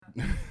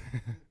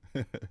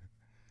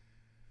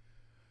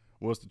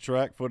What's the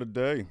track for the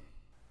day?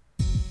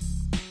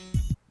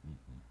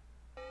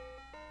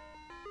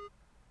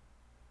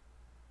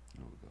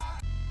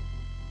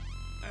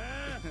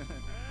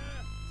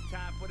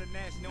 Time for the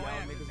national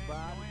anthem.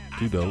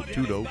 Too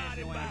dope.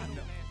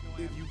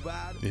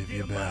 If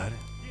you buy it,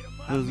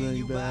 Who's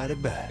anybody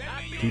back?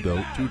 Too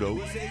dope.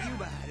 say you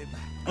buy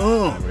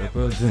it.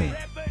 Represent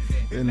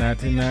in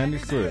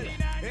 1996.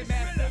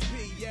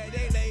 Yeah,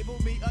 they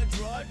label me a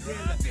drug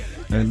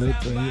dealer. And the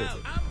thing is,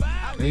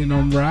 ain't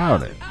no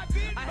rowdy.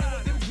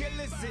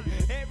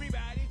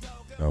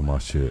 Oh my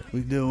shit.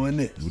 We doing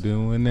this. We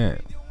doing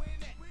that.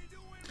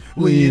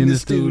 We in the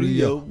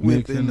studio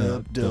whipping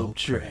up dope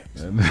tracks.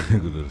 That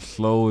nigga the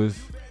slowest,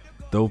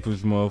 dopest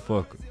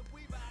motherfucker.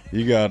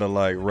 You gotta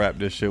like rap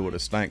this shit with a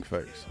stank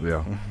face.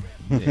 Yeah.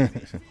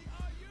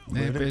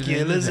 Where the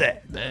killers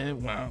at?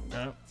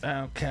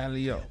 Down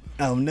Cali.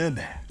 On the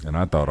back. And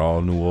I thought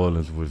all New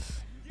Orleans was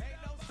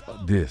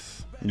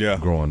this Yeah,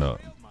 growing up.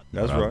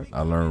 that's But right.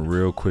 I learned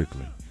real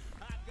quickly.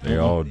 They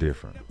all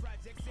different.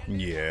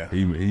 Yeah.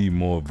 He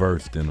more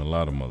versed than a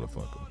lot of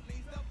motherfuckers.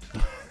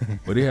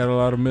 But he had a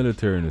lot of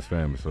military in his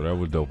family, so that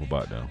was dope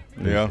about them.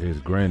 Yeah. His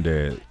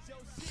granddad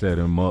set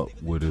him up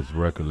with his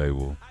record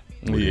label.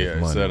 with his Yeah,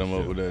 money set and him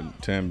up shit. with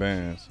that 10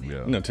 bands.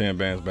 Yeah. You know, 10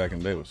 bands back in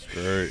the day was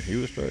straight. He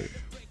was straight.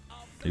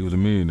 He was a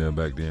millionaire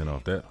back then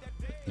off that.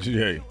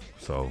 Yeah.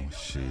 So,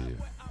 shit.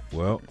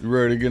 Well, You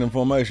ready to get in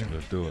formation?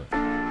 let's do it.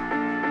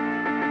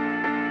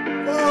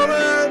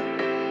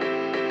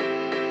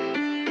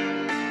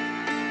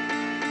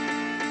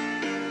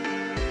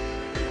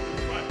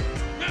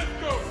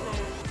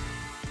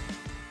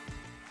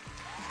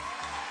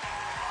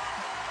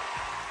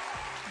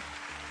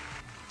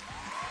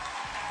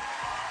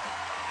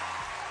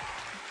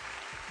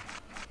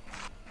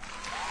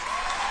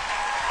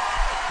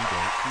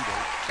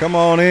 Come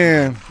on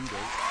in.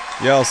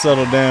 Y'all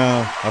settle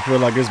down. I feel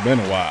like it's been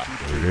a while.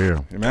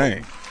 Yeah.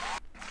 Man.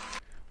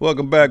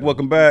 Welcome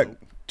back.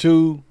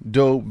 Two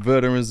Dope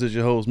Veterans is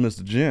your host,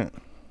 Mr. Gent.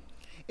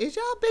 Is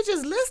y'all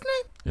bitches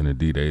listening? And the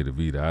D, the A, the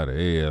V, the I,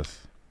 the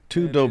S.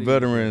 Two Dope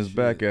Veterans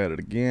back at it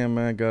again,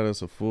 man. Got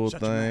us a full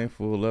thing,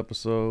 full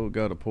episode.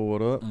 Got to pour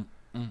it up.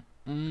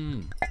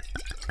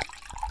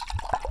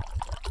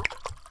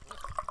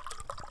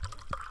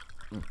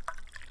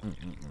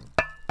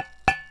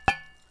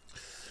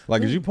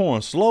 Like, is you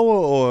pouring slower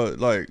or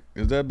like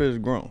is that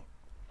bitch grown?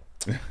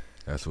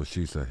 That's what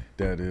she say.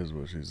 That is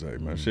what she say,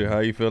 man. Shit, how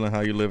you feeling?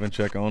 How you living?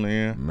 Check on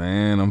in.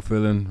 Man, I'm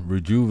feeling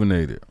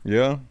rejuvenated.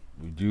 Yeah,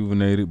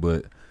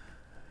 But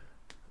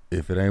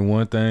if it ain't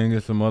one thing,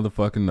 it's a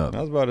motherfucking I other.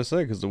 was about to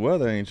say because the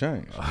weather ain't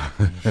changed.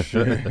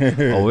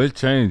 Oh, it's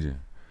changing.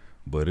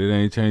 But it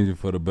ain't changing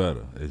for the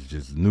better. It's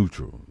just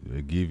neutral.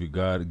 They give you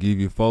God, give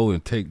you 4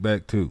 and take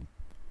back 2.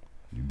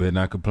 You better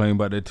not complain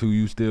about that 2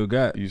 you still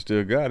got. You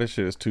still got it.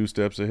 Shit, it's 2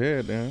 steps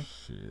ahead, then.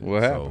 Shit.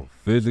 What happened?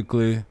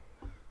 So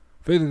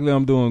physically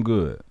I'm doing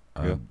good.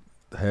 Yeah.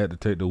 I had to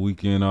take the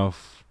weekend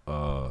off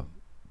to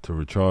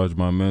recharge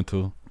my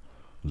mental.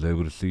 Was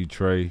able to see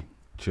Trey,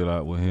 chill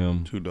out with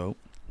him. Too dope.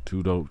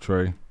 Too dope,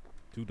 Trey.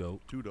 Too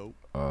dope.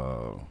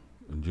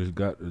 And just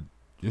got to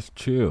just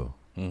chill.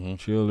 Mm-hmm.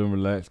 Chill and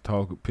relax,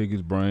 talk, pick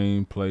his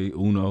brain, play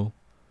Uno.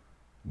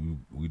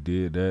 We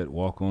did that,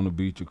 walk on the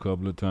beach a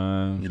couple of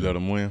times. You let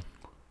him win?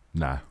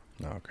 Nah,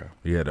 Okay.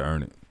 he had to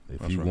earn it. If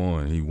That's he right.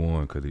 won, he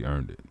won because he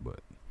earned it. But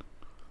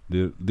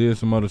did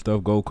some other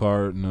stuff,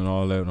 go-karting and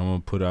all that, I'm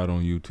going to put out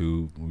on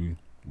YouTube.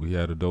 We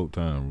had a dope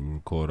time. We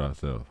record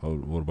ourselves.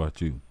 What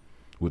about you?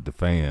 With the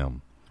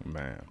fam.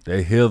 Man,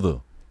 They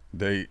hither,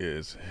 they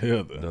is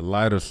hither. the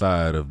lighter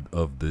side of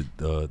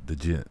the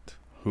gent.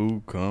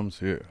 Who comes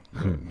here?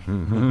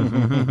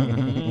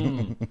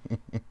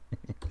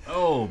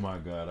 Oh my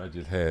God! I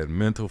just had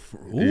mental.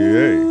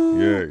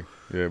 Yeah.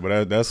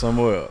 But that's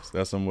somewhere else.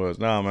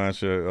 Nah, man,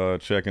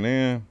 shit, checking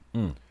in.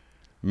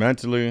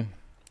 Mentally,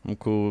 I'm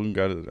cool.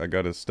 I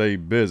gotta stay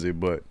busy,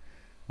 but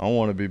I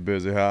want to be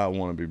busy how I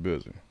want to be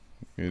busy.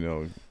 You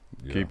know,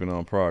 Yeah. keeping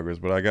on progress.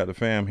 But I got the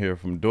fam here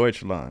from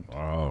Deutschland,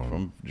 Oh,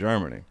 from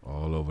Germany.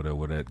 all over there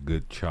with that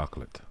good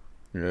chocolate.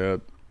 Yeah.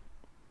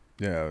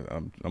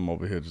 I'm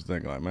over here just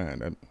thinking like, man,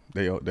 that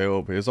they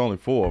over here. It's only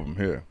 4 of them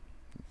here.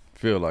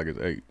 Feel like it's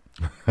 8.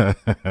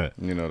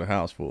 You know, the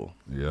house full.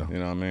 Yeah. You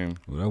know what I mean?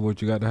 Well, that's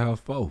what you got the house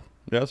for.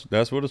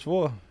 That's what it's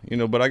for. You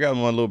know, but I got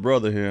my little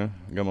brother here.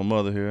 I got my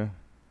mother here.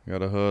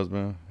 Got a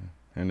husband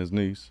and his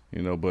niece.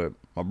 You know, but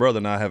my brother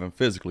and I haven't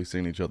physically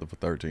seen each other for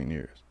 13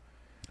 years.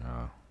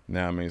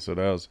 Now I mean, so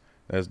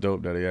that's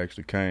dope that he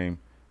actually came.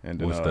 And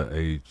then, What's the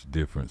age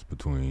difference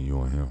between you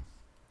and him?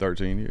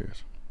 13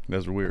 years.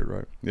 That's weird,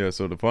 right? Yeah.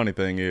 So the funny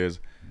thing is,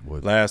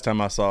 What? last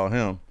time I saw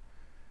him,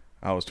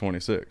 I was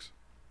 26.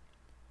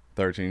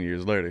 13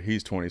 years later,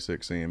 he's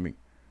 26 seeing me.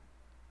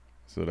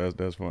 So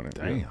that's funny.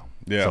 Damn.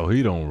 Yeah. So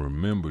he don't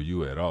remember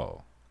you at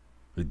all.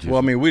 It just, Well,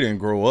 I mean, we didn't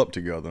grow up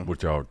together.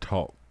 what y'all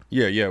talk.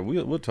 Yeah,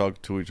 we'll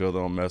talk to each other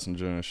on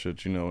Messenger and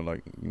shit, you know,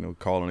 like, you know,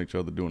 calling each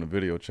other, doing a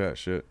video chat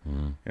shit. Mm-hmm.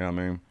 You know what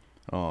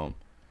I mean?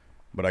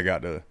 But I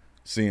got to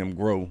see him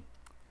grow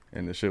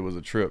and the shit was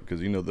a trip because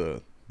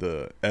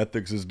the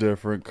ethics is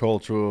different,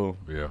 cultural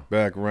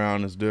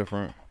background is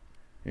different.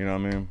 You know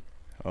what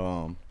I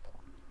mean?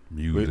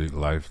 Music,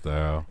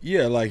 lifestyle.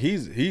 Yeah, like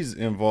he's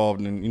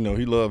involved in,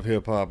 he loved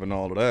hip hop and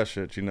all of that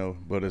shit,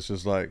 but it's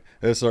just like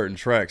there's certain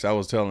tracks. I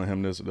was telling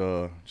him this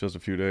just a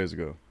few days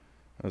ago.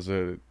 I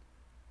said,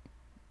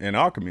 in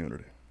our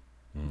community,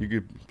 you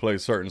could play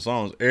certain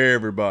songs,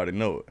 everybody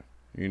know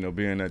it.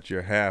 Being that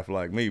you're half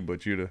like me,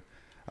 but you're the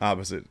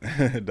opposite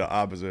the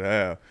opposite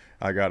half.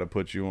 I got to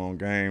put you on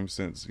game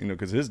since,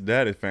 because his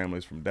daddy's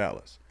family's from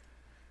Dallas.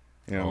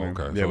 You know what I mean?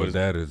 Okay. Yeah,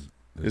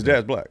 So his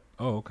dad's black.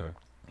 Oh, okay.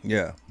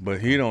 Yeah,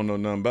 but he don't know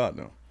nothing about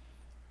them.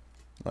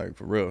 Like,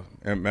 for real.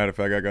 And matter of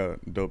fact, I got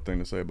a dope thing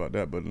to say about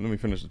that, but let me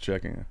finish the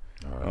check-in.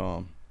 All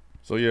right.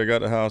 So, yeah, I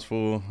got the house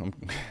full.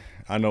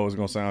 I know it's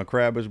going to sound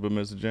crabbish, but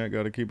Mr. Gent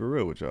got to keep it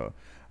real with y'all.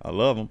 I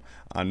love him.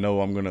 I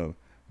know I'm going to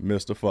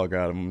miss the fuck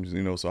out of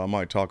him, so I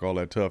might talk all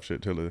that tough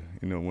shit till,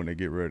 when they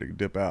get ready to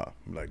dip out.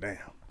 I'm like, damn.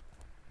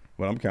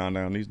 But I'm counting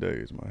down these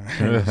days, man. I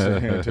ain't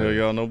gonna tell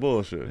y'all no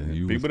bullshit.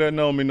 People that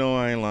know me know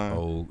I ain't lying.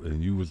 Oh,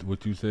 and you was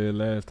what you said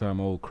last time,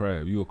 old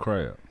crab. You a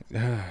crab.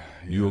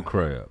 You a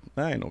crab.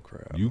 I ain't no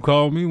crab. You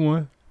called me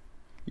one.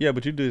 Yeah,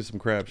 but you did some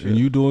crab shit. And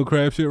you doing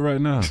crab shit right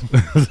now.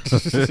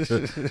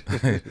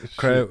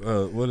 Crab,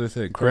 what did it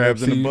say?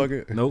 Crabs in the seed?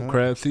 bucket? Nope,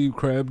 crab seed,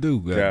 crab do.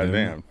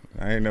 Goddamn.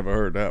 I ain't never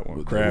heard that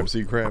one. Crab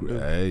see, crab do.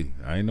 Hey,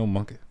 I ain't no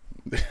monkey.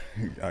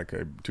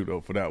 Okay, too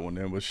dope for that one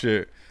then. But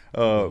shit,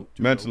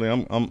 mentally,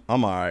 I'm all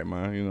right,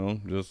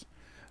 man. Just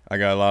I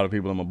got a lot of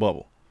people in my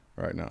bubble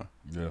right now.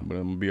 Yeah, but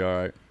I'm gonna be all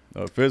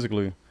right.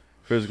 Physically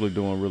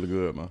doing really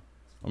good, man.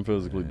 I'm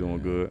physically doing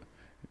good.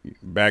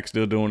 Back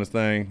still doing his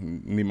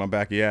thing. Need my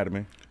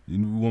backiotomy.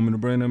 You want me to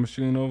bring that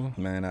machine over?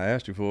 Man, I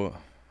asked you for it.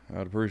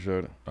 I'd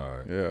appreciate it. All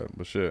right. Yeah,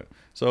 but shit.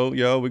 So,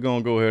 we're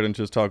going to go ahead and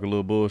just talk a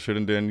little bullshit,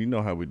 and then you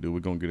know how we do. We're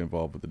going to get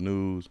involved with the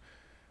news.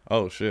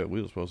 Oh, shit.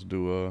 We were supposed to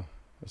do a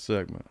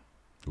segment.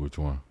 Which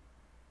one?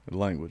 The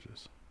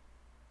languages.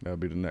 That'll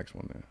be the next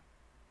one then.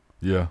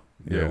 Yeah,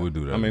 we'll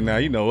do that. I mean, now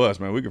you know us,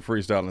 man. We can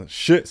freestyle and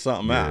shit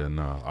something out. Yeah,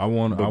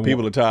 no. But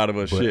people are tired of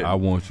us shit. I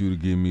want you to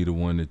give me the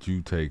one that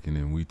you taking,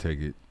 and we take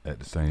it at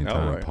the same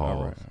time. All right,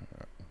 pause.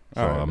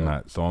 All right, I'm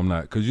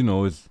not, because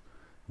it's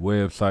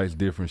websites,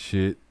 different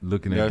shit,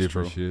 looking at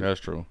different shit.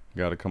 That's true.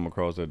 Got to come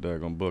across that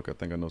daggone book. I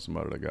think I know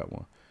somebody that got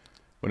one.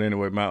 But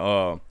anyway,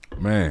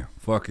 man,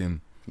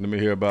 fucking. Let me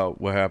hear about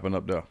what happened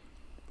up there.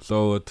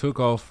 So it took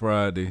off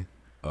Friday.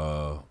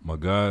 My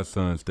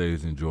godson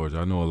stays in Georgia.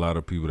 I know a lot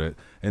of people that,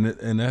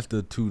 and that's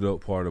the too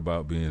dope part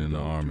about being in the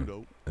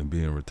Army and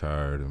being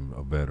retired and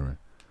a veteran.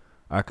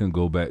 I can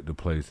go back to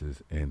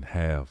places and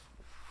have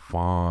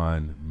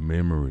fond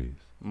memories.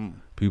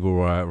 People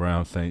ride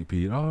around St.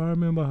 Pete. Oh, I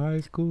remember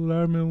high school. I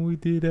remember we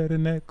did that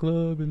in that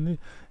club, and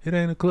it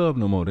ain't a club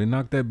no more. They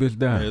knocked that bitch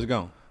down. Yeah, it's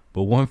gone.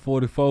 But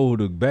 144,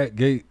 the back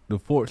gate, the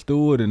Fort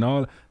Stewart, and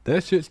all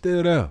that shit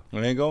still there.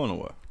 It ain't going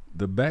nowhere.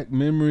 The back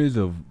memories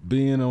of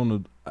being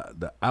on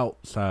the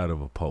outside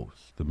of a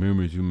post, the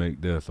memories you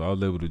make there. So I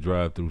was able to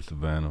drive through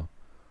Savannah,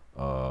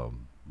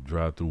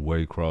 drive through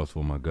Waycross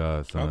for my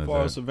godson. How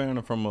far is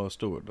Savannah from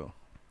Stewart, though?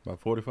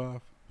 About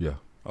 45? Yeah.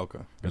 Okay.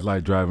 It's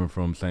like driving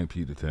from St.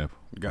 Pete to Tampa.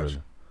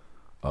 Gotcha.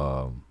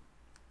 Really.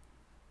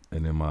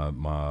 And then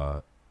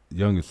my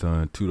youngest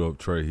son, Tudo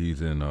Trey,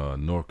 he's in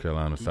North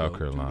Carolina, South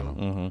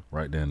Carolina,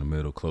 right there in the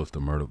middle, close to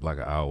Myrtle, like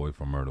an hour away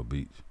from Myrtle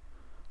Beach.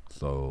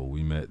 So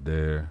we met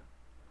there,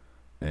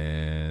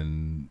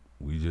 and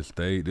we just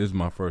stayed. This is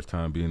my first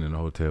time being in a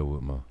hotel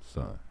with my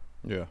son.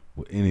 Yeah.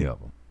 With any of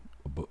them,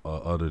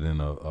 other than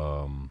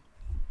a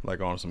like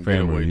on some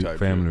family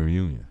type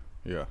reunion.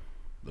 Yeah.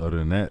 Other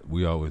than that,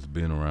 we always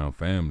been around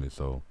family,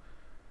 so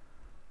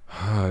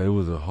it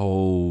was a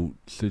whole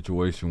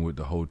situation with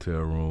the hotel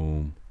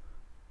room.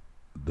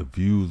 The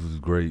views was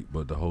great,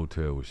 but the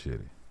hotel was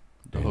shitty.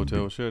 The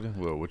hotel was shitty?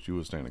 Well, what you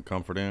was staying in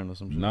Comfort Inn or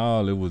some shit?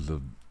 No, it was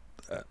a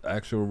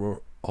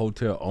actual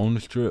hotel on the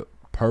strip.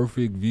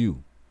 Perfect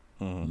view.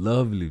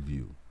 Lovely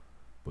view.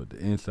 But the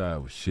inside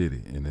was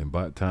shitty. And then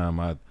by the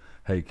time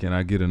hey, can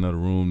I get another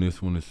room?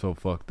 This one is so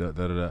fucked up.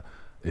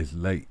 It's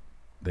late.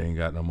 They ain't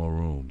got no more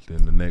rooms.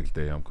 Then the next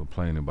day I'm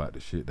complaining about the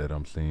shit that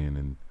I'm seeing.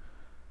 And,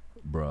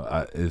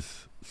 bro,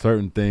 it's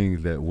certain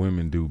things that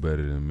women do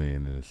better than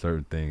men. And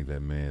certain things that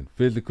men,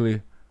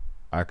 physically,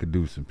 I could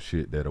do some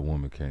shit that a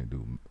woman can't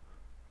do.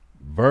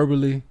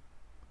 Verbally,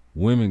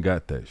 women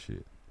got that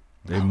shit.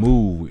 They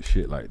move with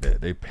shit like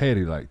that. They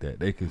petty like that.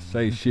 They can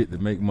say shit to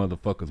make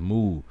motherfuckers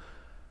move.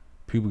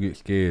 People get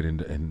scared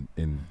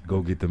and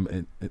go get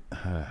them.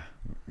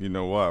 You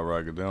know why,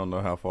 right? Because they don't know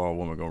how far a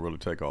woman gonna really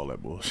take all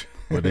that bullshit.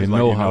 But they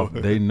know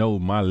they know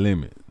my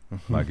limit.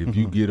 Like if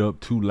you get up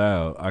too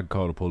loud, I can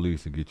call the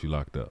police and get you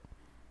locked up.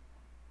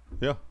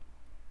 Yeah.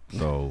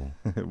 So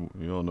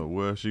you don't know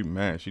where she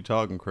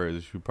talking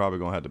crazy. She probably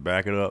gonna have to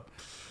back it up.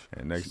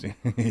 And next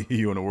thing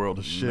you in a world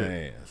of shit.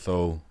 Man.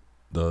 So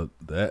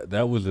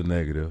that was a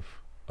negative.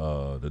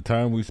 The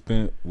time we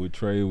spent with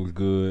Trey was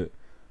good.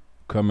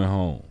 Coming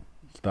home,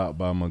 stopped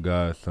by my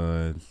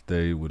godson,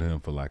 stayed with him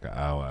for like an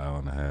hour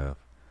and a half.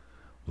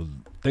 was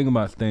thinking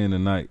about staying the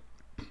night,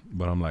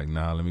 but I'm like,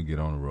 nah, let me get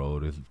on the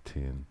road. It's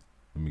 10.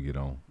 Let me get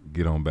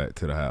on back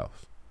to the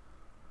house.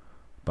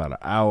 About an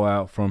hour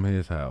out from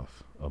his house,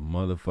 a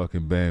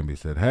motherfucking Bambi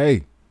said,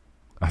 "Hey,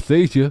 I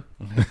see you.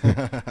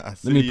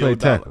 Let me play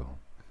tackle.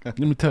 Let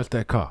me touch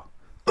that car."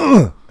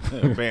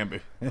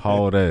 Bambi.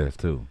 Hauled ass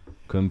too.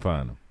 Couldn't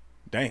find him.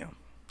 Damn.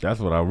 That's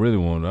what I really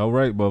wanted. All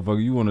right,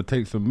 motherfucker, you want to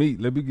take some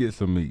meat? Let me get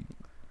some meat.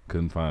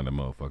 Couldn't find the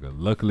motherfucker.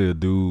 Luckily, a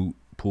dude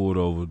pulled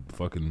over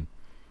fucking.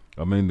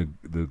 I'm in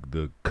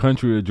the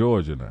country of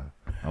Georgia now.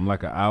 I'm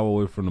like an hour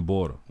away from the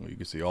border. Well, you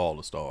can see all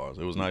the stars.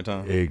 It was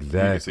nighttime.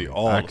 Exactly. You can see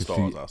all I the can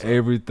stars see outside.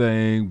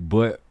 everything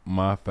but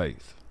my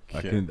face.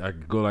 I Yeah.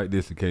 can go like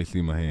this and can't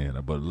see my hand.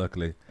 But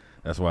luckily,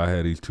 that's why I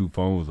had these two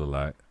phones a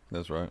lot.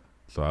 That's right.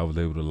 So I was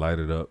able to light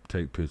it up,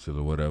 take pictures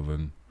or whatever,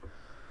 and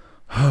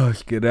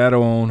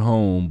skedaddle on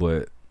home.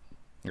 But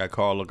That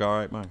car look all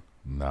right, man?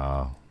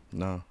 nah,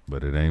 No.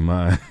 but it ain't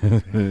mine.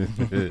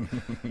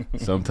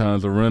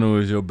 Sometimes a rental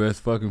is your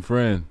best fucking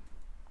friend.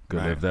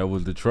 Because Man. if that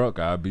was the truck,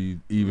 I'd be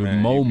even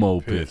Man, more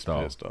you'd be pissed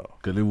off.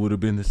 Because it would have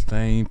been the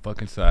same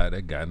fucking side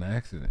that got in the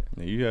accident.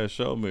 Now, you had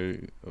showed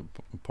me a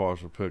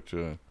partial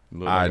picture.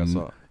 Look like I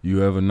saw it.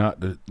 You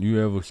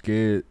ever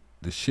scared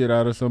the shit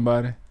out of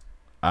somebody?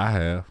 I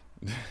have.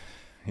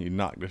 He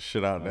knocked the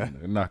shit out of that.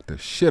 I knocked the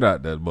shit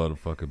out that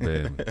motherfucking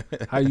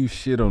Bambi. How you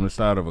shit on the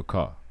side of a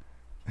car?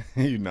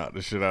 You knocked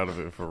the shit out of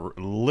it for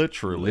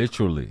literally.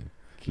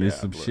 There's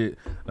some Cap, shit.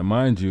 Now,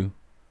 mind you,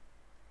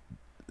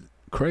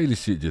 crazy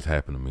shit just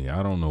happened to me.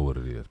 I don't know what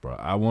it is, bro.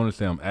 I want to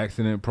say I'm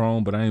accident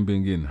prone, but I ain't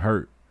been getting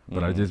hurt.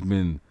 But I just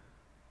been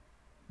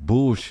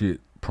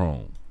bullshit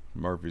prone.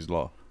 Murphy's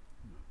Law.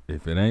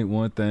 If it ain't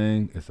one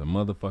thing, it's a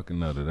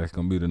motherfucking other. That's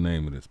going to be the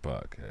name of this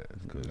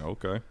podcast. 'Cause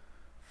Okay.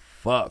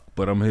 fuck,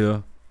 but I'm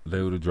here. Was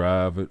able to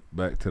drive it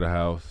back to the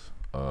house.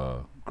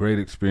 Great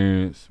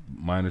experience,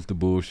 minus the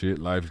bullshit.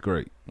 Life's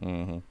great.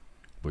 Mm-hmm.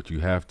 But you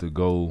have to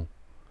go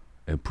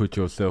and put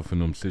yourself in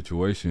them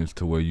situations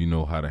to where you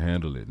know how to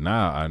handle it.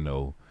 Now I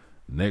know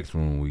next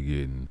one we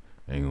getting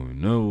ain't gonna be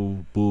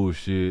no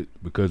bullshit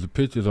because the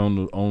pictures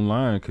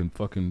online can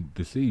fucking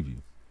deceive you.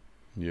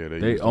 Yeah,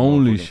 They used the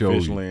only motherfucking show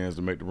fish you. lens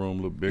to make the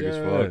room look big as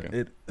fuck.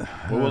 And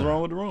what was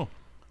wrong with the room?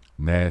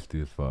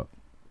 Nasty as fuck.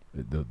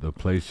 The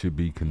place should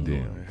be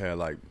condemned. It had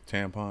like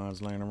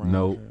tampons laying around.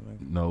 No, and shit,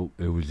 like no,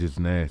 it was just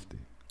nasty.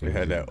 It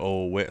had was that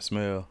old wet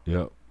smell.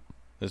 Yep.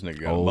 This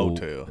nigga got Old-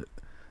 a motel.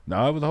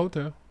 No, it was a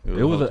hotel. It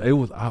was a hotel. It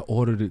was. I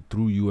ordered it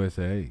through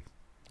USA,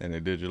 And they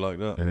did you like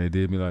that? and they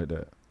did me like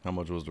that. How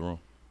much was the room?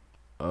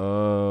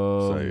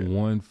 Say it.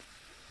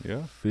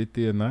 Yeah.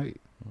 $150 a night.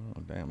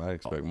 Oh, damn, I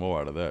expect more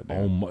out of that. Oh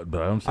Damn. my!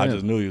 But I'm I saying,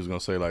 just knew he was gonna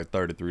say like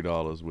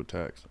 $33 with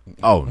tax.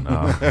 oh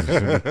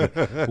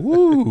no!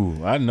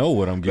 Woo! I know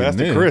what I'm getting. That's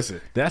the in. Chrissy.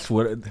 That's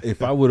what.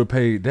 If I would have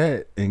paid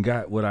that and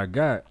got what I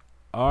got,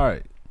 all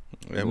right.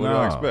 And what do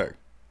I expect?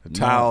 The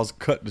towels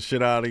cut the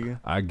shit out of you.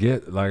 I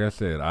get, like I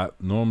said, I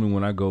normally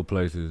when I go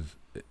places,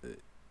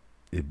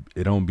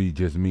 it don't be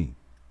just me.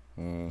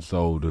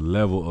 So the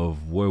level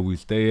of where we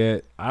stay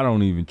at, I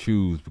don't even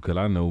choose because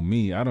I know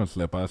me. I done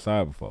slept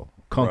outside before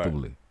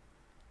comfortably,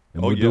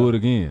 and we'll do it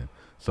again.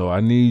 So I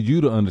need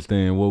you to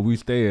understand where we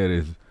stay at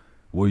is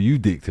where you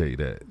dictate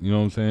that. You know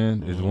what I'm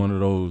saying? It's one of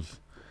those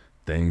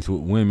things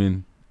with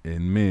women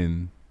and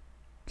men.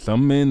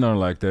 Some men are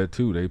like that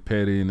too. They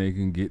petty and they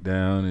can get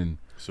down and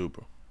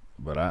Super.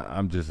 But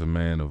I'm just a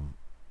man of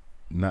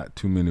not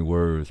too many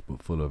words,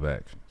 but full of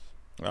actions.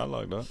 I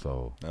like that.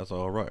 So That's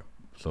all right.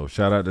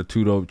 shout out to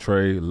Two Dope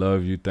Trey.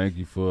 Love you. Thank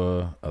you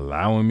for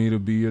allowing me to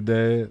be your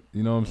dad.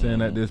 You know what I'm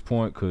saying at this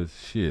point? Because,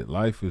 shit,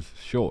 life is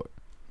short.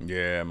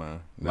 Yeah,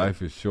 man.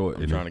 Life is short.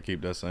 I'm trying to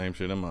keep that same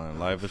shit in mind.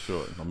 Life is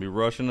short. Don't be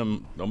rushing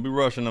them. Don't be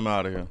rushing them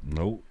out of here.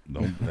 Nope.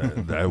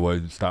 Don't. that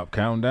way, stop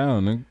counting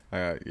down,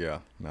 nigga. Yeah,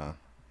 nah.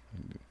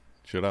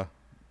 Should I?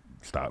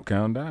 Stop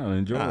counting down.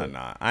 Enjoy it.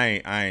 Nah.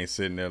 I ain't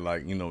sitting there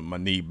like, my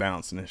knee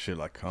bouncing and shit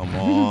like, come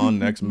on,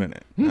 next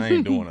minute. I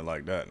ain't doing it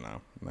like that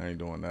now. I ain't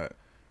doing that.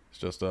 It's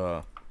just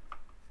I'm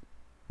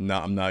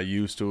not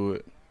used to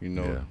it.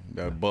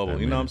 That bubble. That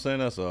You know what I'm man. saying?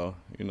 That's all.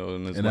 And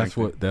it's And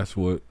that's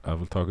what I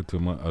was talking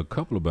to a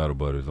couple of battle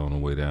buddies on the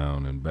way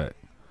down and back.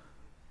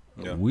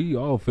 Yeah. We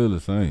all feel the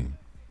same.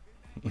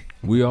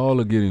 We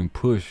all are getting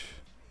pushed,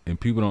 and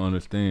people don't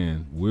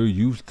understand. We're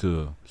used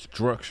to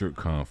structured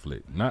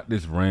conflict, not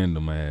this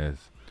random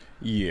ass.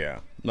 Yeah.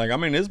 Like, I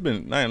mean, it's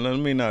been, let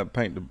me not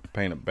paint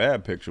a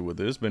bad picture with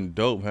it. It's been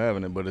dope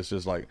having it, but it's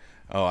just like,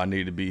 oh, I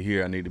need to be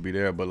here, I need to be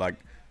there. But like,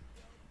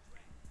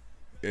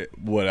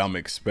 what I'm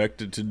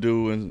expected to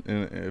do, and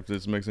if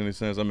this makes any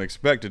sense, I'm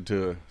expected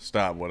to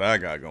stop what I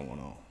got going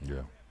on.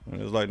 Yeah,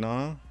 And it's like,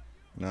 nah,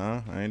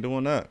 I ain't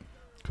doing that.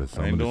 because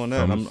I ain't doing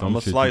that. I'm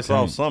gonna slice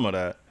off some of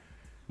that,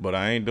 but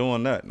I ain't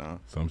doing that now.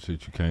 Some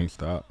shit you can't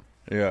stop,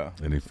 Yeah.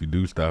 and if you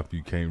do stop,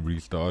 you can't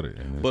restart it.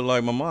 And But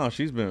like my mom,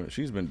 she's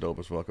been dope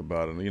as fuck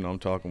about it. I'm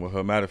talking with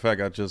her. Matter of fact,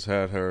 I just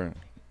had her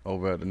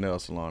over at the nail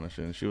salon and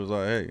shit, and she was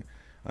like, "Hey,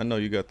 I know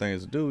you got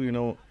things to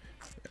do.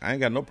 I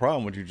ain't got no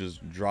problem with you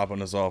just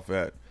dropping us off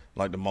at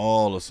like the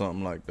mall or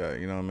something like that.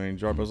 You know what I mean?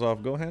 Drop us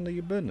off. Go handle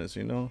your business.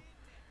 You know.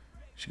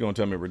 She gonna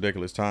tell me a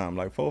ridiculous time,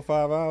 like 4 or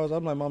 5 hours.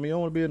 I'm like, Mommy, you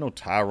don't want to be in no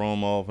Tyrone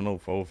Mall for no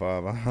 4 or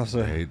 5 hours.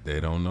 They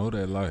don't know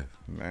that life.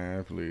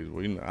 Man, please.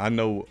 I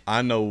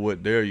know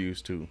what they're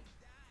used to,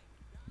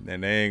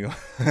 and they ain't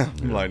gonna.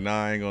 I'm like,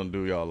 nah, I ain't gonna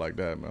do y'all like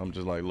that, man. I'm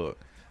just like, look,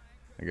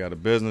 I got a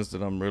business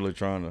that I'm really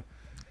trying to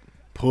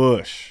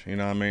push. You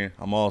know what I mean?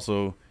 I'm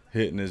also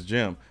hitting this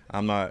gym.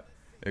 I'm not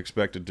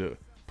expected to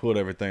put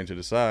everything to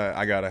the side.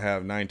 I gotta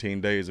have 19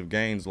 days of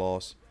gains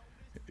loss.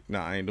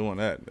 Nah, I ain't doing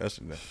that.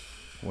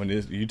 When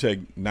you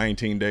take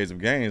 19 days of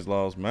gains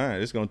loss,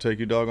 man, it's gonna take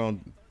you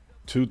doggone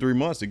 2-3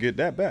 months to get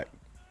that back.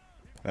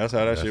 That's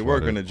how that shit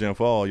work in the gym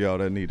for all y'all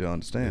that need to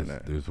understand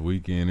that. This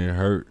weekend it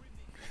hurt.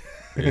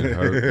 It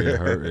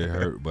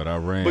hurt. But I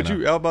ran. But I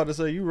was about to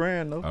say you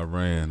ran though. I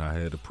ran. I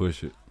had to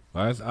push it.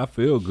 I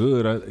feel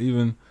good.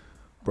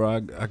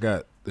 I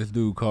got this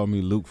dude called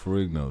me Luke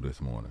Ferrigno this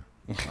morning.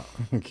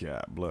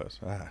 God bless.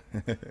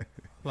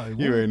 Like,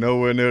 you ain't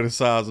nowhere near the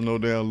size of no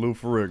damn Lou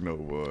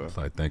Ferrigno, boy. It's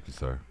like, thank you,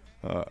 sir.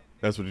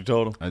 That's what you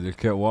told him? I just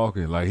kept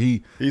walking. Like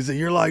he said,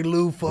 you're like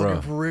Lou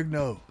fucking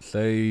Ferrigno.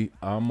 Say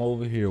I'm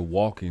over here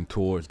walking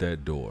towards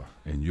that door,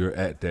 and you're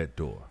at that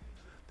door.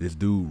 This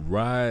dude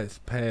rides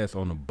past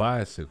on a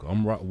bicycle.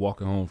 I'm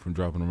walking home from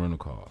dropping the rental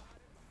car off.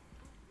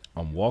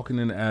 I'm walking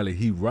in the alley.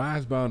 He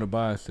rides by on a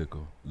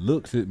bicycle,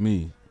 looks at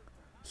me,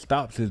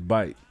 stops his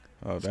bike,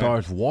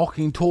 starts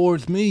walking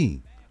towards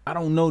me. I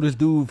don't know this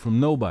dude from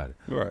nobody.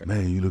 Right.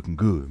 Man, you looking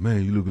good.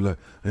 Man, you looking like,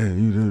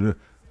 man, you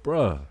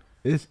bruh.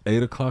 It's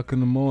 8 o'clock in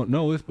the morning.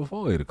 No, it's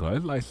before 8 o'clock.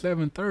 It's like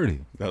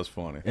 7:30. That's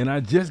funny. And I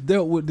just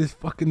dealt with this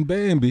fucking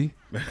Bambi.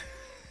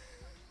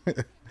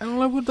 And I'm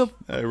like, what the?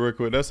 Hey, real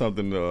quick, that's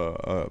something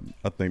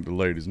I think the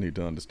ladies need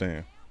to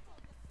understand.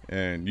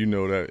 And you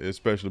know that,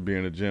 especially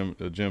being a gym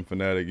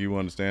fanatic, you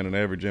understand, and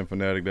every gym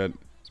fanatic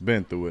that's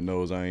been through it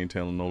knows I ain't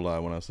telling no lie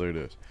when I say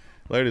this.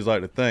 Ladies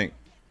like to think.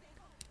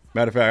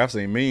 Matter of fact, I've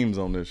seen memes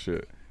on this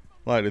shit.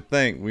 Like to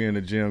think we in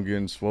the gym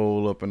getting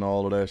swole up and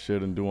all of that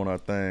shit and doing our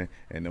thing,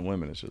 and the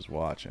women is just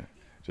watching,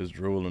 just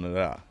drooling it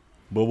out.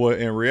 But what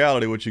in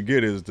reality, what you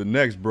get is the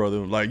next brother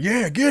like,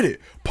 yeah, get it,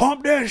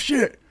 pump that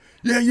shit.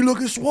 Yeah, you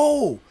looking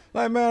swole.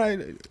 Like,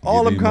 man,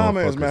 all them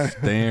comments, man.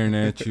 Staring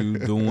at you,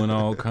 doing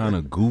all kind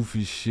of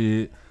goofy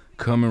shit,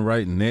 coming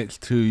right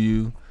next to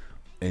you,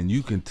 and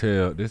you can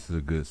tell this is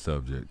a good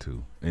subject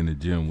too. In the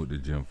gym with the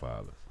gym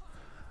fathers,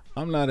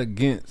 I'm not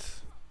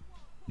against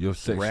your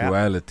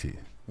sexuality.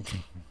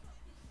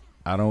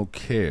 I don't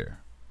care.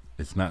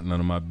 It's not none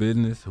of my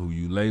business. Who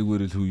you lay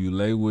with is who you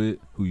lay with.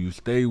 Who you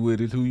stay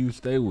with is who you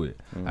stay with.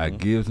 Mm-hmm. I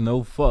gives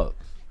no fucks.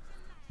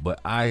 But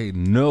I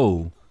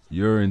know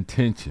your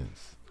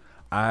intentions.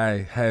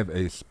 I have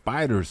a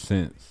spider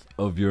sense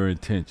of your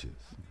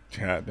intentions.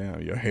 God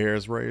damn, your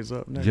hair's raised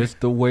up now. Just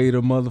the way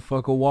the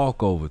motherfucker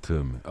walk over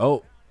to me.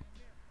 Oh,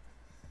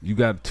 you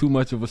got too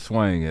much of a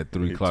swing at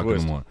 3 o'clock in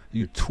the morning.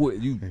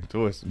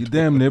 You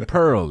damn near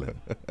pearling.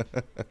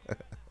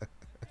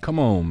 Come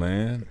on,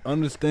 man.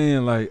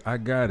 Understand, like, I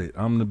got it.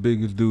 I'm the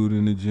biggest dude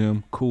in the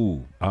gym.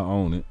 Cool. I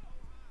own it.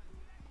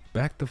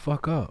 Back the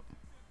fuck up.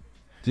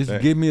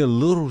 Just give me a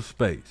little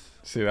space.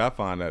 See, I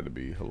find that to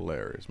be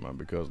hilarious, man,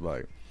 because,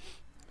 like,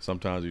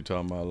 sometimes you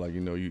talking about, like,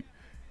 you know,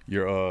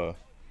 you're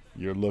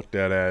looked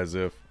at as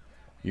if,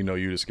 you know,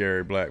 you the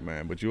scary black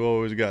man, but you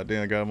always got a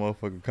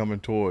motherfucker coming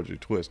towards you,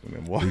 twisting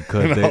and walking.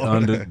 Because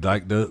they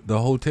like the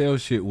hotel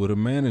shit with a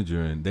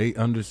manager, and they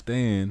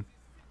understand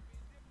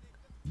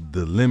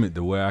the limit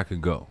to where I could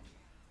go.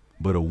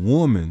 But a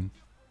woman,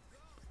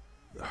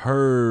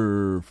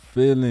 her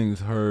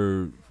feelings,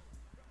 her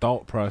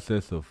thought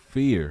process of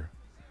fear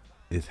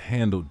is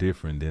handled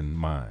different than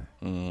mine.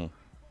 Mm-hmm.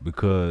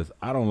 Because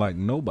I don't like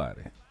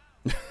nobody.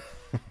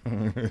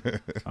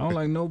 I don't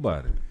like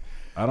nobody.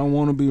 I don't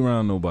want to be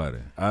around nobody.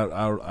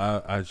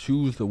 I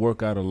choose to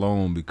work out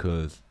alone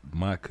because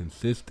my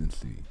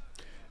consistency.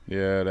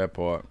 Yeah, that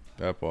part,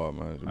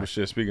 man. But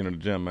shit, speaking of the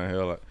gym, man,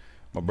 hell, like,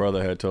 my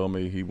brother had told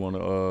me he want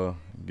to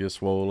get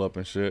swole up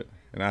and shit.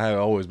 And I had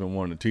always been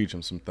wanting to teach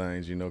him some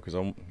things, you know, because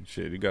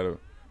you got to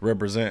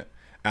represent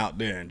out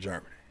there in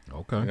Germany.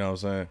 Okay. You know what I'm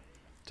saying?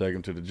 Take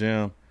him to the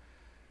gym.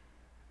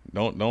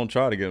 Don't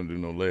try to get him to do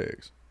no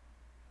legs.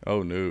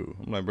 Oh, no.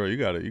 I'm like, bro, you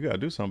gotta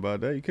do something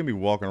about that. You can't be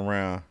walking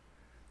around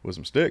with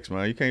some sticks,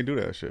 man. You can't do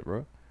that shit,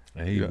 bro.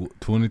 And he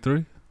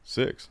 23?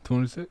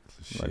 26?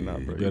 Shit, like, nah,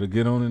 bro. You better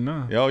get on it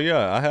now. Oh,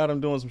 yeah. I had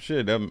him doing some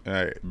shit. You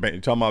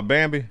talking about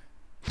Bambi?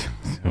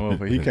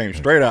 He came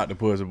straight out the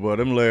pussy, boy.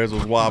 Them legs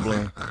was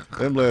wobbling.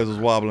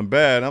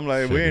 Bad. I'm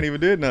like, we ain't even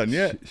did nothing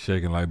yet.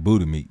 Shaking like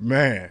booty meat.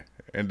 Man.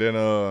 And then,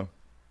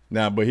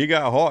 but he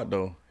got heart,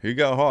 though. He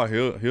got heart.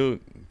 He'll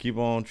keep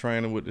on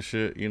training with the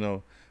shit, you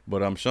know.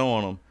 But I'm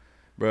showing him,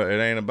 bro,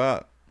 it ain't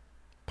about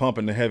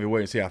pumping the heavy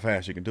weight and see how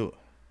fast you can do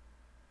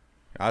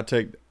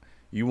it.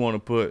 You want to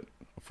put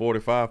a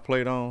 45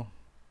 plate on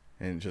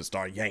and just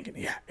start yanking.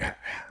 Yeah.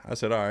 I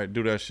said, all right,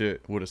 do that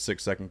shit with a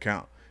 6-second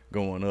count.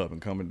 Going up and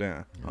coming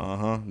down.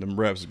 Them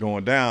reps is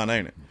going down,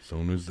 ain't it? As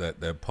soon as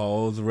that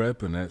pause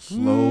rep and that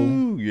slow.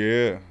 Ooh,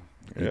 yeah.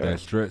 Get that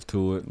stretch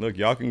to it. Look,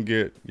 y'all can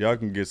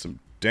get some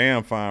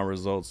damn fine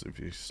results if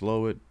you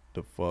slow it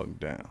the fuck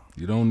down.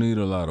 You don't need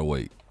a lot of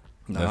weight.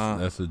 Nah.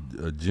 That's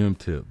a gym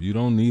tip. You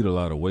don't need a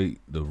lot of weight.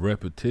 The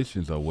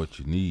repetitions are what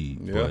you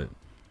need. Yeah. But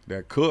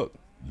That cook.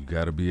 you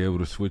got to be able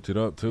to switch it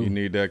up too. You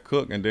need that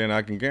cook. And then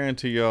I can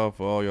guarantee y'all,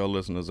 for all y'all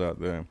listeners out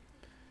there,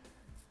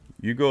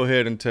 you go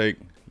ahead and take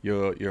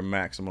your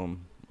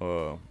maximum,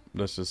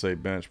 let's just say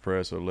bench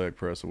press or leg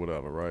press or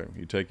whatever, right?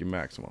 You take your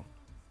maximum.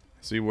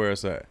 See where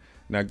it's at.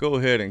 Now go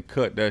ahead and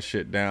cut that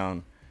shit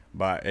down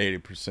by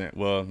 80%.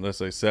 Well, let's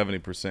say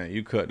 70%.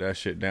 You cut that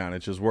shit down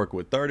and just work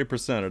with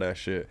 30% of that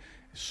shit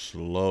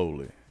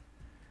slowly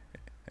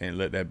and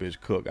let that bitch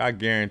cook. I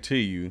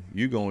guarantee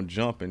you gonna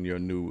jump in your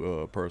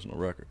new personal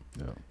record.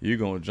 Yeah. You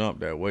gonna jump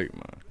that weight,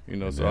 man. You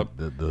know, so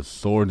the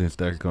soreness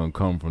that's gonna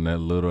come from that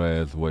little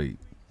ass weight.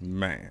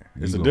 man,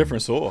 it's a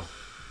different sore.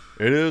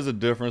 It is a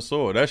different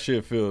sore. That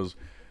shit feels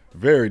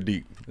very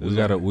deep. We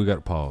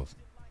gotta pause.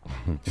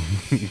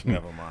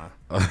 Never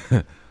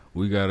mind.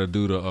 We gotta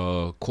do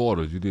the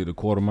quarters. You did the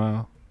quarter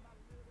mile,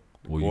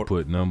 where you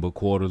put number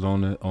quarters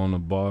on the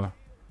bar,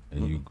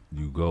 and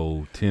you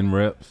go 10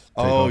 reps.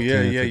 Oh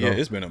yeah.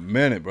 It's been a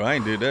minute, bro. I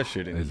ain't did that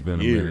shit in years. It's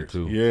been a minute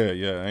too.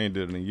 Yeah. I ain't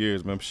did it in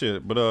years, man.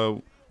 Shit,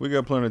 but we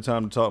got plenty of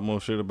time to talk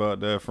more shit about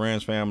that,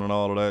 friends, family, and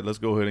all of that. Let's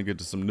go ahead and get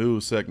to some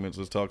news segments.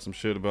 Let's talk some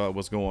shit about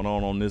what's going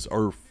on this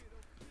earth.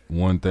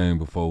 One thing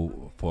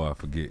before I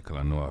forget, because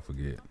I know I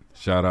forget.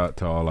 Shout out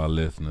to all our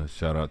listeners.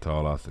 Shout out to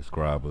all our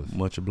subscribers.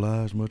 Much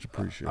obliged, much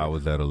appreciated. I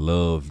was at a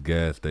Love's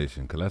gas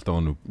station, because that's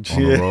on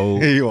the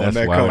road. You on That's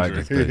that why country. I like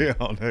to stay. Yeah,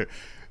 on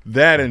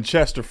that and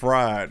Chester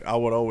Fried. I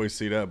would always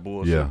see that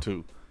bullshit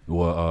too.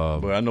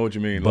 Well, But I know what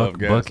you mean. Love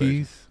gas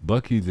station.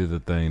 Bucky's is a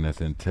thing that's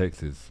in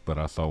Texas, but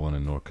I saw one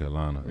in North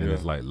Carolina, and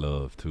it's like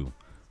Love's too.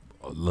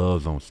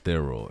 Love's on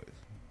steroids.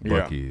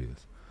 Bucky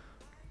is.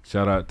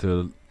 Shout out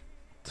to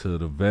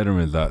the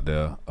veterans out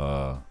there.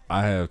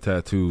 I have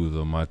tattoos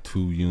on my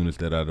 2 units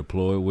that I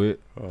deployed with,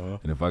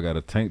 and if I got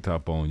a tank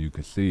top on, you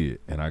can see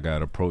it. And I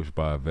got approached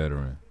by a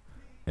veteran,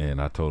 and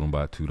I told him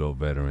about 2 dope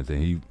veterans,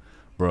 and he,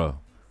 bruh,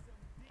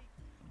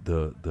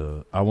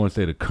 I want to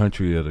say the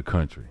country of the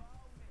country,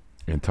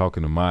 and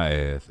talking to my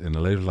ass, and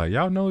the lady was like,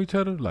 y'all know each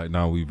other? Like,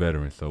 no, we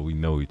veterans, so we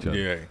know each other.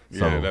 Yeah,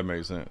 So that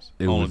makes sense.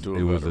 It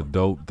was a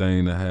dope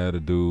thing to have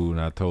to do,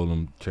 and I told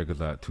him, check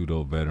us out, 2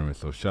 dope veterans.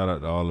 So shout out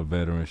to all the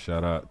veterans.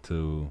 Shout out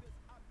to,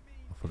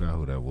 I forgot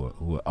who that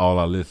was. All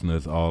our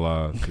listeners, all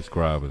our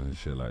subscribers and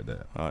shit like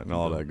that. All right, and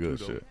all that good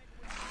shit.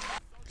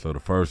 So the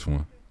first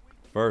one.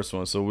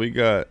 So we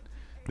got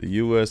the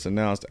U.S.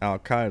 announced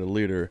Al-Qaeda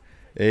leader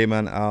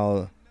Ayman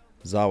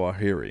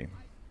al-Zawahiri,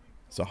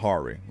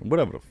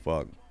 whatever the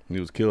fuck. He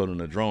was killed in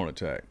a drone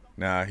attack.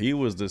 Now, he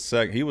was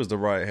the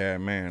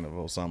right-hand man of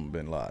Osama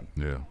bin Laden.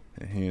 Yeah.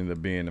 And he ended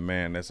up being the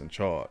man that's in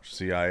charge.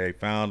 CIA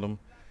found him.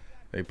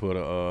 They put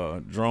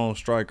a drone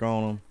strike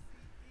on him.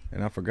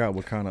 And I forgot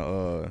what kind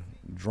of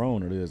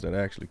drone it is that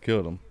actually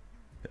killed him.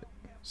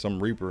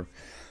 Some Reaper.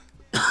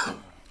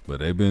 But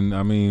they've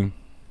been,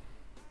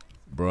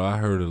 bro, I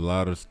heard a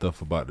lot of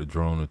stuff about the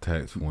drone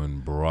attacks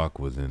when Barack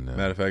was in there.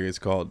 Matter of fact, it's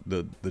called,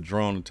 the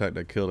drone attack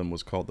that killed him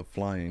was called the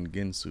Flying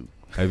Ginsu.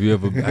 Have you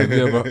ever,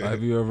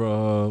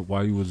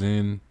 while you was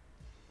in,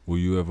 were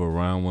you ever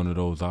around one of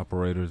those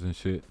operators and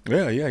shit?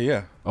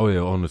 Yeah. Oh, yeah,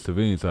 on the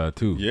civilian side,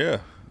 too. Yeah,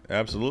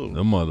 absolutely.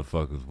 Them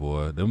motherfuckers,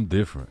 boy, them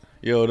different.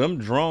 Yo, them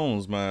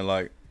drones, man,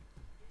 like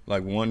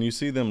when you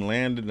see them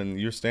landed and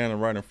you're standing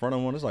right in front of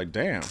one, it's like,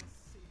 damn.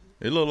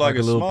 It look like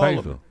a little smaller.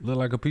 paper. Look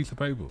like a piece of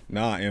paper.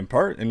 Nah,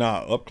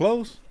 up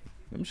close,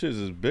 them shits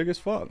is big as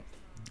fuck.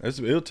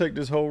 It'll take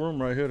this whole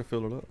room right here to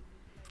fill it up.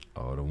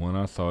 Oh, the one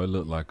I saw, it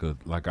looked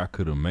like I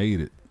could have made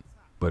it,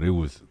 but it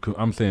was.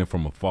 I'm saying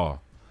from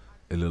afar,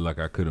 it looked like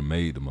I could have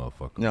made the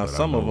motherfucker. Now,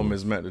 some of them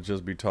is meant to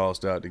just be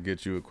tossed out to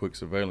get you a quick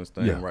surveillance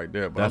thing right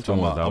there. But I'm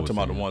talking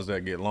about the ones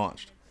that get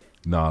launched.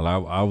 No,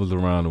 I was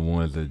around the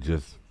ones that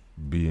just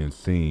being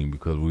seen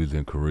because we was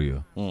in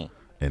Korea, and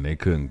they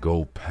couldn't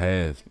go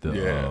past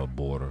the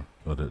border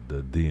or the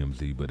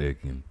DMZ, but they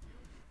can.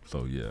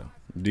 So yeah,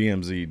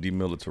 DMZ,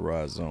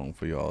 demilitarized zone,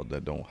 for y'all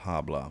that don't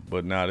habla.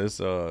 But now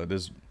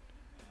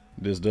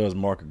this does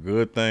mark a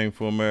good thing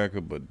for America,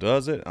 but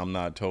does it? I'm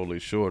not totally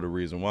sure. The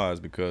reason why is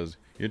because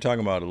you're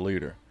talking about a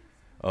leader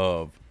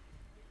of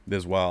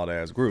this wild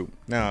ass group.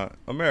 Now,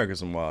 America's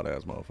some wild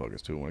ass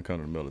motherfuckers too when it comes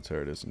to the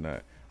military, this and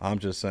that. I'm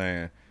just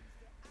saying,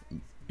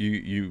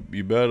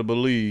 you better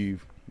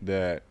believe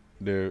that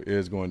there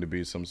is going to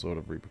be some sort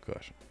of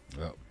repercussion.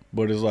 Yep.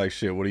 But it's like,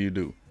 shit, what do you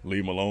do?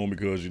 Leave them alone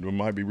because there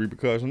might be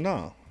repercussions?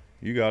 No,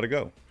 you got to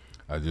go.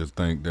 I just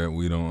think that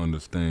we don't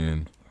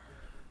understand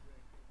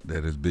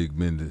that it's big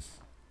business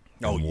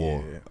in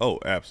war. Yeah. Oh,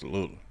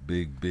 absolutely.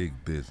 Big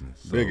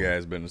business. So, Big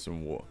ass business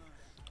in war.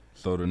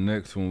 So the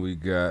next one we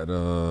got.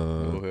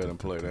 Go ahead and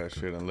play that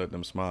shit and let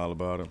them smile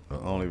about it. I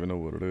don't even know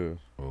what it is.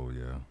 Oh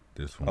yeah,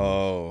 this one.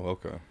 Oh,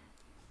 okay.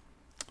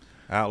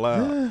 Out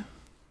loud.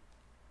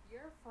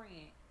 Your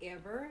friend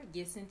ever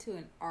gets into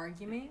an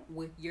argument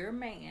with your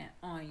man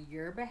on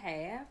your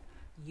behalf,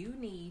 you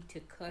need to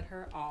cut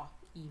her off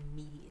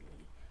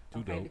immediately.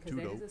 Okay, dope. because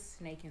that is a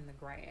snake in the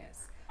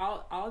grass.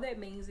 All that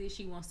means is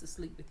she wants to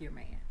sleep with your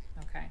man.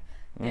 Okay,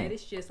 that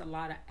is just a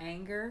lot of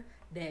anger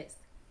that's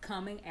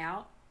coming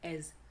out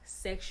as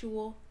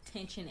sexual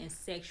tension and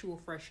sexual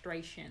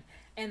frustration.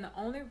 And the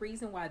only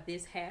reason why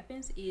this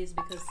happens is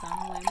because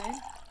some women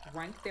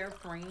rank their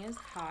friends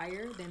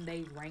higher than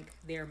they rank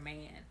their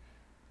man.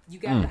 You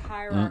got the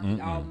hierarchy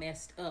all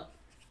messed up.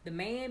 The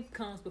man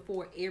comes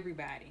before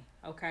everybody.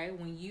 Okay,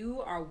 when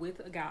you are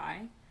with a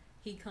guy,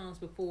 he comes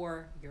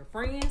before your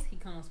friends. He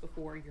comes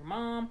before your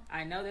mom.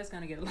 I know that's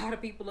going to get a lot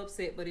of people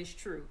upset, but it's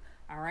true.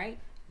 All right?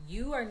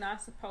 You are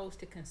not supposed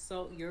to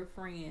consult your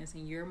friends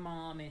and your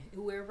mom and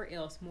whoever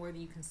else more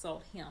than you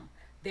consult him.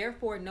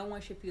 Therefore, no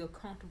one should feel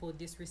comfortable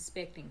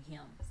disrespecting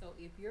him.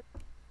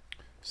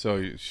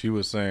 So she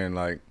was saying,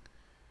 like,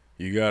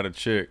 you got a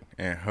chick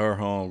and her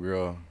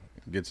homegirl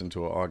gets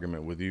into an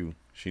argument with you.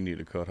 She need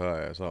to cut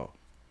her ass off.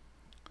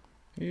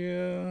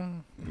 Yeah,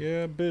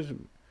 bitch.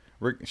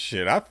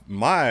 Shit,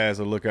 my ass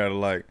will look at her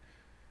like,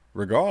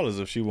 regardless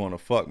if she want to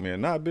fuck me or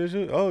not, bitch.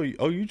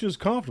 You just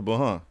comfortable,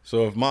 huh?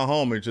 So if my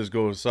homie just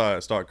goes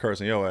aside, start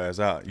cursing your ass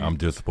out, I'm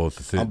just supposed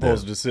to sit there. I'm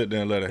supposed to just sit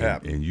there and let it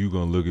happen. And you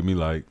gonna look at me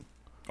like,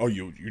 oh,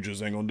 you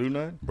just ain't gonna do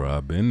nothing? bro,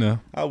 I've been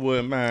there. I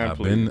wouldn't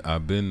mind,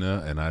 I've been there,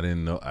 and I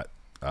didn't know.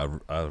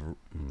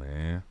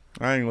 Man.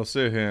 I ain't gonna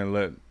sit here and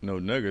let no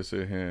nigga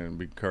sit here and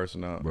be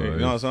cursing out. Bro, you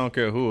know, so I don't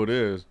care who it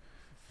is,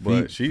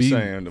 but she's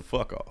saying the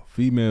fuck off.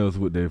 Females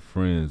with their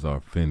friends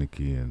are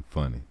finicky and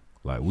funny.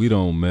 Like, we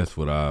don't mess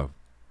with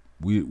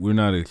we're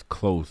not as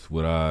close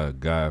with our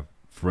guy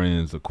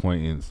friends,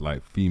 acquaintance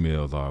like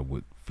females are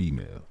with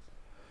females.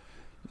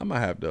 I might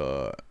have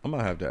to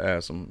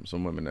ask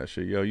some women that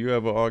shit. Yo, you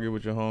ever argue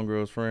with your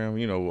homegirl's friend?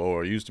 You know,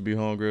 or used to be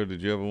homegirl?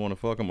 Did you ever want to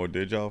fuck him, or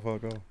did y'all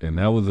fuck off? And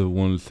that was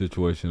one of the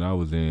situations I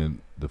was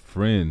in. The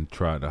friend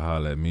tried to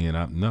holler at me,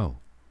 and no,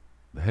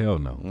 hell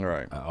no.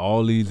 Right.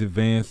 All these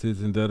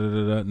advances and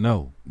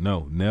no,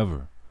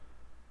 never.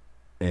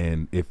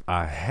 And if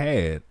I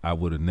had, I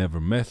would have never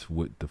messed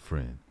with the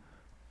friend.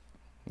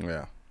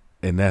 Yeah.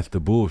 And that's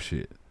the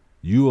bullshit.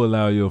 You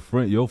allow your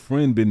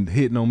friend been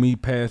hitting on me,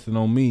 passing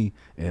on me,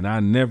 and I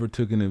never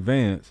took an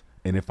advance.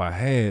 And if I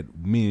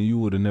had, me and you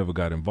would have never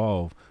got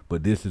involved.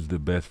 But this is the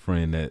best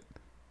friend that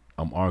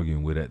I'm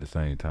arguing with at the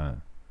same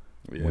time.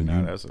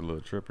 Yeah, that's a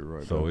little trippy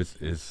right there.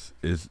 So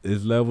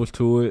it's levels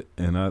to it,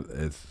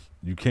 and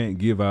you can't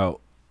give out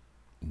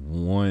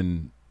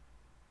one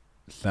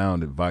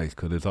sound advice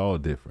because it's all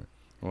different.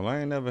 Well, I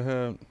ain't never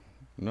had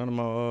none of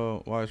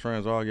my white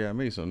friends argue at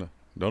me, so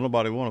don't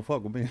nobody want to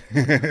fuck with me.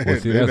 Well,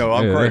 see,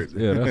 I'm crazy.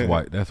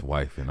 That's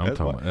wifing. I'm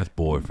talking about that's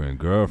boyfriend,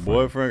 girlfriend.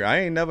 Boyfriend. I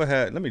ain't never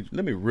had. Let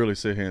me really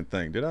sit here and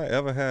think. Did I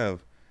ever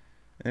have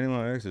any of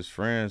my ex's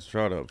friends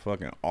try to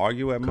fucking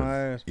argue at my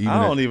ass?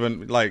 I don't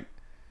even like.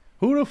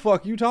 Who the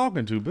fuck you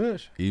talking to,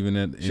 bitch? Even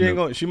at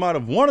she might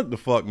have wanted to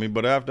fuck me,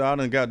 but after I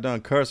done got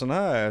done cursing her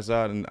ass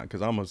out, and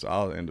because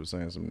I'll end up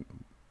saying some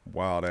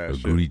wild ass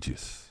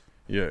egregious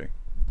shit. Yeah.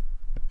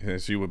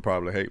 And she would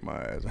probably hate my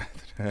ass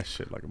after that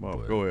shit like a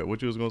motherfucker. Go ahead.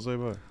 What you was gonna say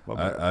about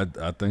it?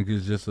 I think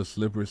it's just a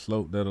slippery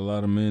slope that a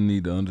lot of men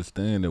need to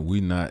understand that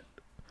we not.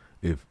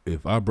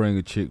 If I bring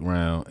a chick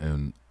round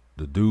and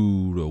the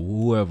dude or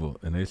whoever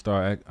and they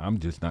start I'm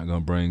just not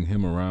gonna bring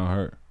him around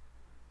her.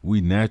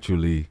 We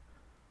naturally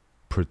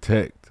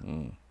protect.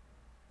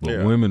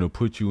 But women will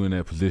put you in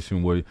that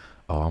position where,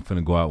 I'm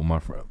finna go out with my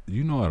friend.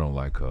 You know I don't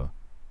like her.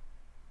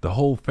 The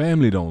whole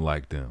family don't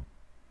like them.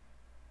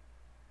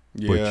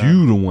 Yeah. But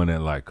you the one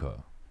that like her.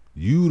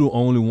 You the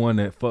only one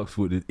that fucks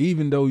with it.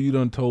 Even though you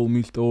done told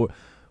me story.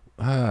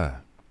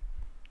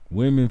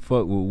 Women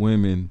fuck with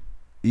women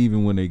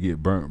even when they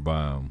get burnt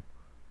by them.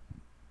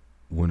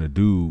 When as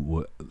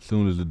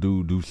soon as the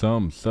dude do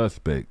something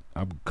suspect,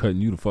 I'm cutting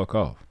you the fuck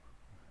off.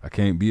 I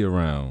can't be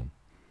around.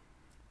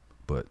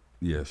 But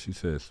yeah, she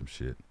said some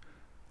shit.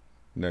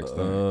 Next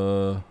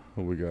thing.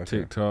 Who we got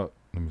TikTok. Here?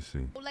 Let me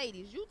see.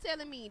 Ladies, you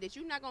telling me that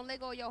you're not gonna let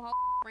go of your whole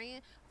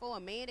friend for a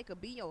man that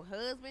could be your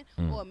husband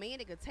or a man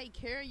that could take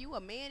care of you,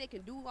 a man that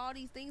can do all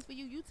these things for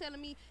you? You telling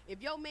me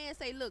if your man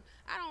say, look,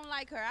 I don't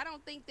like her, I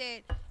don't think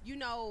that,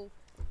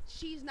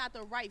 she's not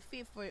the right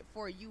fit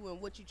for you and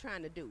what you're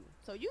trying to do.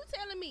 So you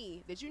telling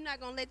me that you're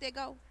not gonna let that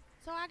go?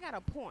 So I got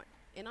a point,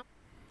 and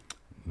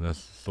that's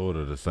sort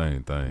of the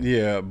same thing.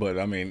 Yeah, but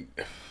I mean,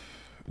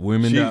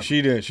 women.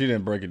 She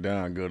didn't break it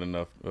down good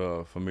enough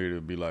for me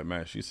to be like,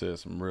 man, she said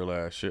some real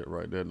ass shit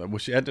right there. Well,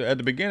 she at the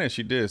beginning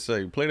she did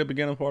say, play the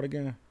beginning part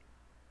again.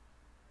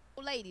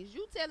 Ladies,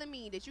 you telling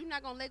me that you're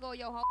not gonna let go of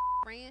your whole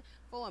friend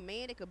for a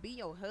man that could be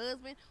your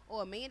husband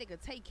or a man that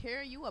could take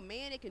care of you, a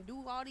man that can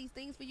do all these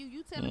things for you?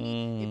 You telling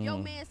me if your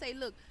man say,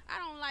 look, I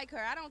don't like her,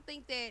 I don't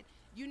think that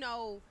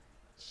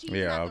she's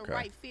not the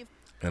right fit.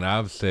 And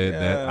I've said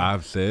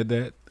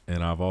that,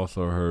 and I've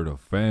also heard a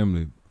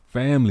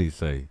family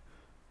say,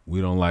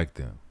 we don't like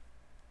them.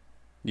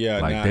 Yeah,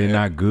 like they're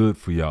not good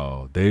for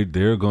y'all.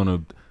 They're gonna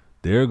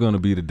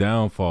be the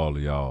downfall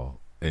of y'all.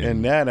 And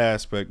in that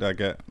aspect, I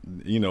got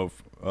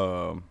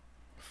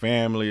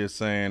family is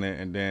saying it,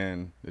 and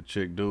then the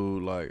chick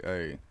dude like,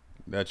 hey,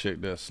 that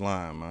chick that's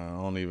slime, man. I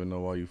don't even know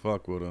why you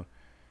fuck with her,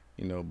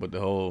 you know. But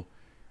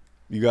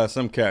you got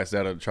some cats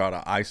that'll try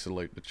to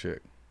isolate the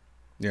chick.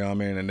 You know what I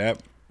mean? And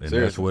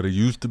that's what it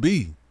used to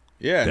be.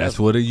 Yeah, that's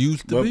what it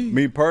used to be.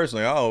 Me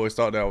personally, I always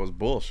thought that was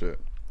bullshit.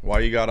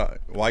 What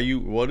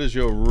is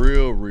your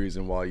real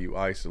reason why you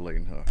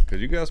isolating her? Because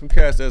you got some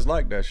cats that's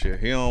like that shit.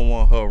 He don't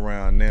want her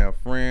around now.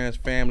 Friends,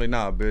 family,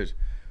 nah, bitch.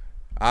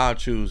 I'll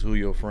choose who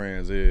your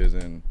friends is.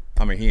 And,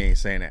 I mean, he ain't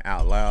saying it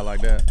out loud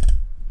like that.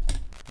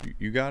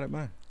 You got it,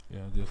 man? Yeah,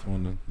 I just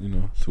want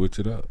to, switch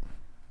it up.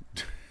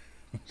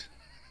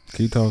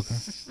 Keep talking.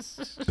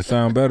 It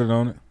sound better,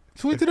 don't it?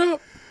 Switch it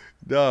up.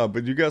 Duh,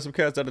 but you got some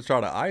cats that'll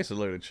try to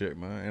isolate a chick,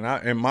 man.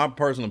 And my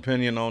personal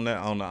opinion on that,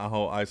 on the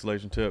whole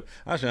isolation tip,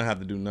 I shouldn't have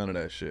to do none of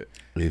that shit.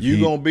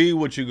 You gonna be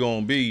what you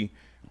gonna be,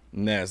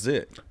 and that's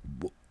it.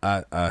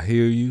 I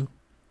hear you,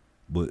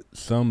 but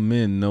some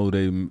men know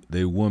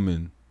they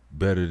woman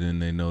better than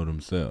they know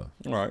themselves.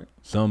 Right.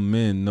 Some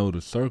men know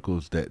the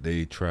circles that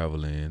they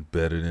travel in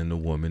better than the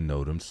women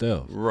know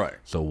themselves. Right.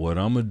 So what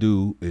I'm gonna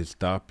do is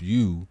stop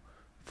you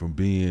from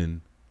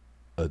being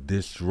a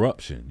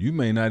disruption. You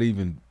may not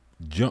even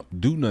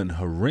do nothing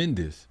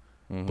horrendous,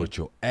 but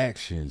your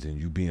actions and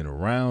you being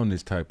around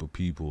this type of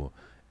people,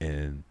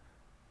 and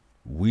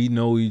we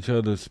know each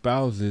other's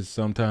spouses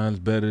sometimes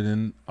better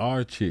than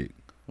our chick.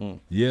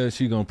 Yeah,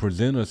 she gonna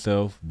present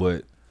herself,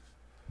 but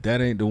that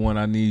ain't the one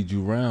I need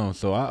you around.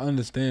 So I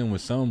understand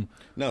with some.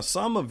 Now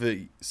some of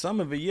it,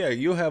 yeah,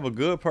 you'll have a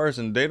good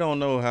person. They don't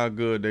know how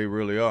good they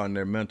really are in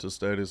their mental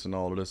status and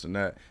all of this and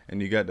that. And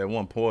you got that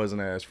one poison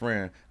ass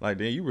friend. Like,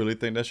 then you really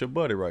think that's your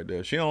buddy right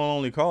there. She don't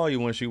only call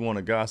you when she want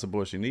to gossip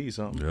or she needs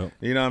something. Yep.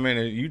 You know what I mean?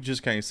 And you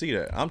just can't see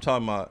that. I'm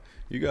talking about,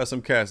 you got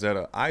some cats that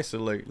are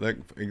isolate.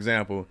 Like, for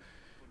example,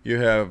 you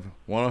have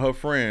one of her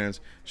friends.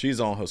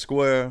 She's on her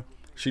square.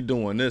 She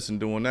doing this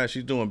and doing that.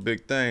 She's doing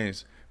big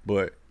things,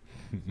 but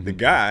the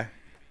guy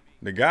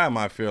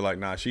might feel like,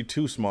 nah, she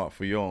too smart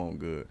for your own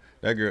good.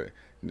 That girl,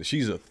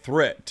 she's a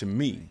threat to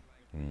me.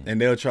 And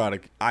they'll try to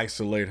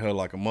isolate her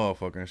like a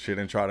motherfucker and shit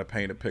and try to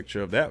paint a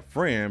picture of that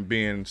friend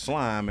being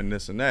slime and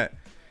this and that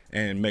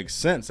and make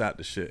sense out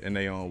the shit in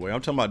their own way.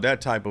 I'm talking about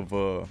that type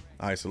of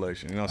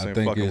isolation. You know what I'm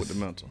saying? Fucking with the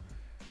mental.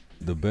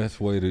 The best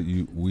way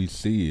that we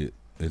see it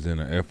is in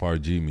an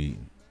FRG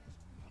meeting.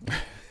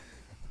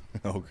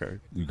 Okay.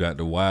 You got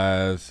the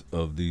wives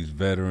of these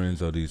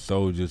veterans or these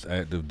soldiers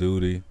active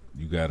duty.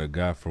 You got a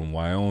guy from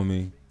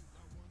Wyoming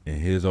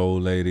and his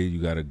old lady. You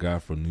got a guy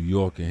from New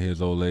York and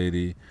his old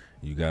lady.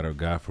 You got a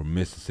guy from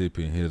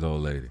Mississippi and his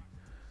old lady.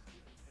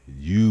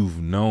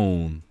 You've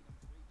known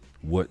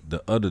what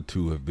the other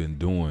two have been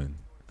doing,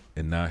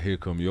 and now here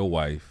come your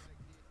wife,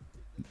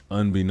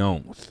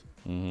 unbeknownst,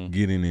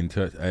 getting in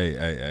touch.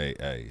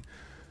 Hey.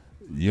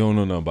 You don't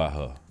know nothing about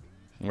her.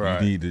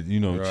 Right. You need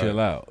to, chill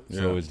out.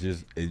 Yeah. So it's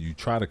just, you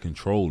try to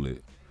control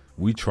it.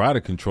 We try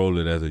to control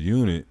it as a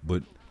unit,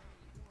 but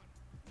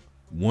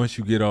once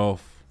you get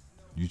off,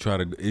 you try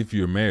to, if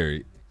you're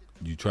married,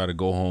 you try to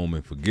go home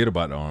and forget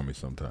about the Army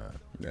sometimes.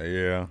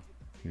 Yeah.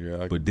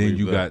 But then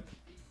you got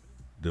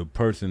the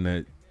person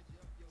that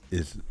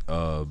is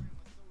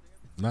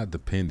not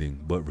depending,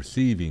 but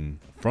receiving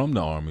from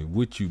the Army,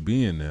 with you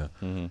being there.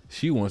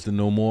 She wants to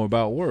know more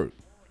about work.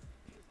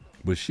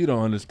 But she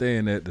don't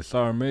understand that the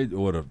sergeant major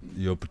or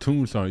your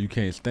platoon sergeant you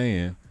can't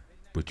stand,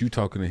 but you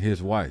talking to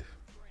his wife.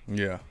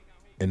 Yeah.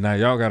 And now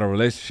y'all got a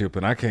relationship,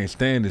 and I can't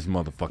stand this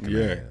motherfucker.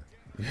 Man.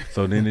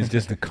 So then it's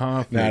just a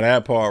conflict. Now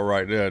that part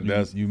right there,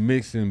 that's you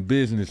mixing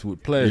business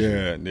with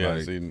pleasure. Yeah.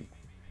 Like, See,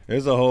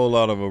 there's a whole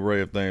lot of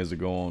array of things that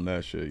go on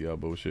that shit, y'all.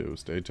 Bullshit.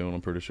 Stay tuned. I'm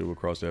pretty sure we'll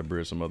cross that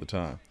bridge some other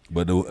time.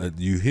 But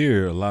you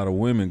hear a lot of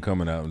women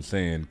coming out and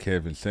saying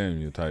Kevin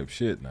Samuel type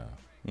shit now.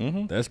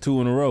 That's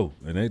 2 in a row,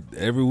 and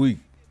every week.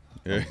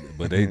 Yeah.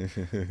 But they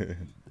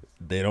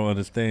don't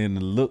understand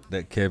the look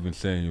that Kevin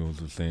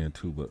Samuels was saying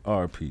too. But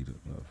RP,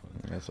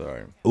 that's all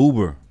right.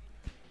 Uber,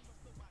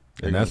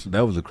 and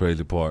that was the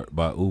crazy part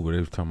about Uber. They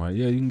was talking about,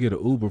 yeah, you can get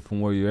an Uber from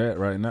where you're at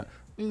right now.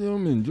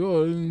 I'm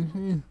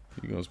enjoying.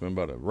 You gonna spend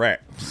about a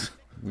rack.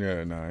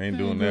 Yeah, I ain't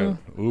doing that.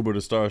 Uber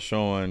to start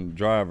showing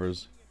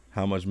drivers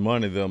how much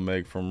money they'll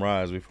make from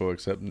rides before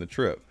accepting the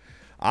trip.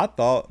 I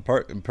thought,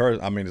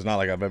 I mean, it's not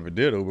like I've ever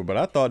did Uber, but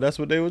I thought that's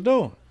what they was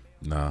doing.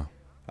 Nah.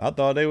 I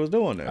thought they was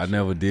doing that. I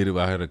never did it,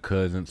 but I had a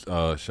cousin.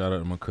 Shout out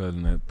to my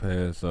cousin that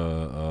passed,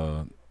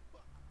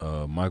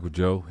 Michael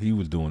Joe. He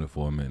was doing it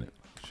for a minute.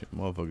 Shit,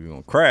 motherfucker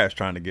gonna crash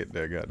trying to get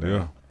there,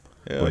 goddamn.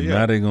 Yeah. But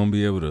now they gonna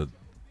be able to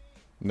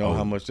know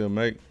how much they'll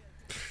make.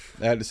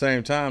 At the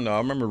same time, though, I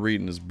remember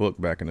reading this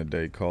book back in the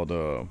day called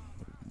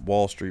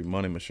Wall Street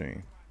Money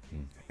Machine,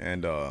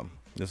 and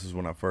this is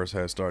when I first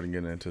had started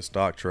getting into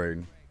stock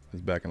trading.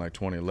 It's back in like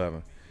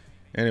 2011.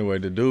 Anyway,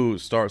 the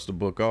dude starts the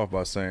book off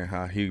by saying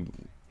how he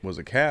was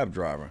a cab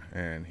driver,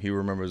 and he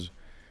remembers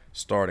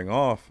starting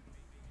off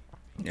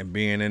and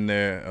being in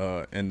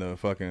there in the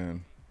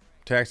fucking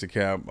taxi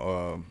cab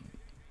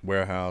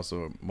warehouse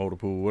or motor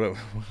pool, whatever,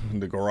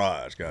 the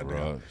garage,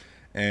 goddamn,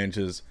 and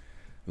just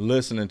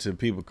listening to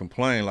people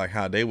complain like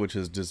how they would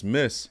just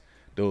dismiss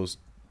those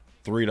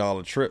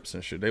 $3 trips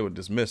and shit. They would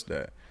dismiss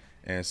that.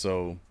 And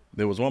so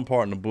there was one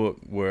part in the book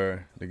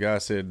where the guy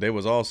said they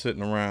was all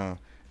sitting around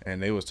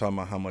and they was talking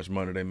about how much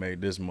money they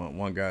made this month.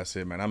 One guy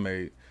said, man, I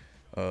made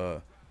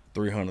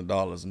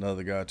 $300.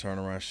 Another guy turned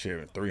around,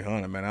 shit,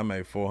 $300, man, I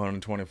made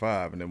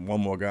 $425. And then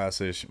one more guy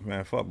said,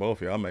 man, fuck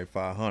both of y'all, I made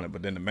 $500.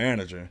 But then the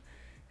manager,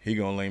 he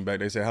gonna lean back.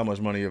 They said, how much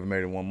money you ever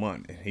made in 1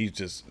 month? And he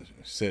just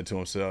said to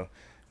himself,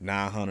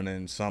 $900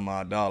 and some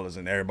odd dollars.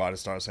 And everybody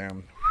started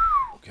saying,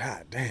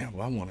 God damn,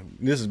 well, I want to.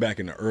 This is back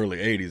in the early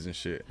 80s and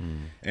shit.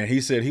 And he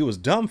said he was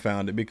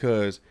dumbfounded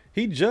because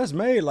he just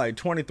made like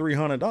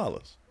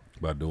 $2,300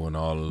 by doing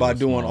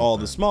all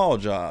the small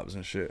jobs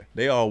and shit.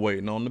 They all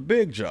waiting on the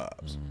big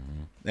jobs.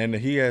 And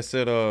he had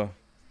said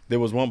there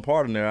was one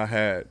part in there I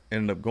had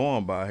ended up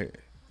going by.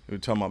 We were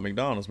talking about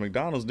McDonald's.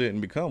 McDonald's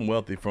didn't become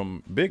wealthy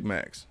from Big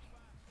Macs.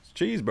 It's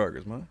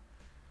cheeseburgers, man.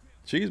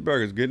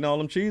 Cheeseburgers, getting all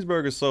them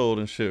cheeseburgers sold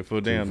and shit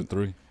for damn. 2 for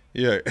 $3.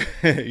 Yeah.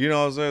 You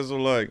know what I'm saying? So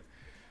like,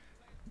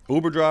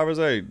 Uber drivers,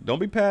 hey, don't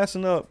be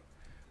passing up,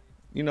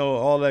 you know,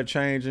 all that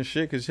change and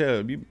shit. Cause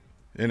yeah, you,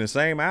 in the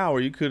same hour,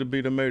 you could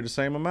have made the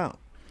same amount.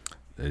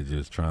 They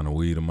just trying to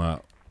weed them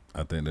out.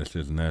 I think that's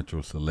just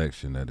natural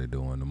selection that they're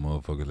doing. The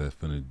motherfuckers that's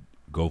finna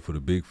go for the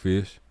big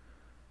fish,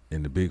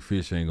 and the big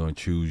fish ain't gonna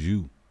choose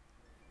you.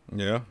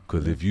 Yeah.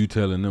 Cause if you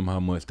telling them how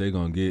much they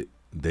gonna get,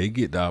 they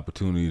get the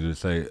opportunity to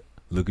say,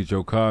 look at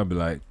your car and be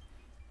like,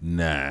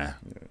 nah. Yeah.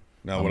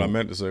 Now, what I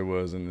meant to say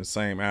was in the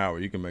same hour,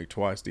 you can make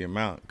twice the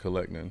amount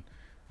collecting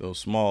those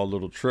small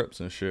little trips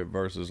and shit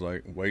versus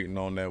like waiting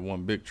on that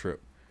one big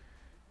trip.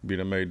 Be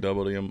done made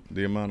double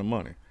the amount of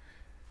money.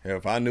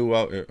 If I knew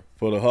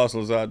for the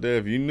hustlers out there,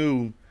 if you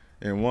knew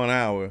in 1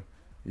 hour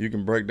you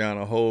can break down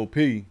a whole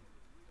P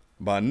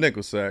by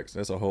nickel sacks,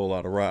 that's a whole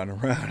lot of riding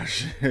around and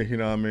shit. You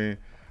know what I mean?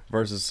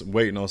 Versus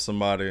waiting on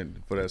somebody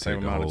for that same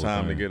amount of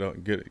time to get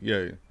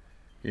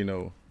you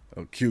know,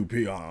 a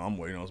QP. Oh, I'm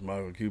waiting on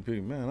somebody with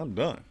QP. Man, I'm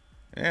done.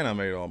 And I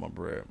made all my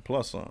bread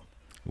plus some.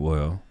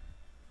 Well,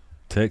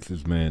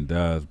 Texas man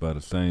dies by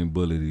the same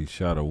bullet he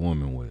shot a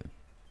woman with.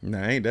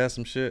 Nah, ain't that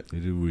some shit?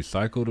 Did he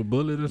recycle the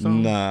bullet or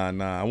something? Nah.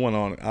 I went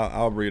on.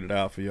 I'll read it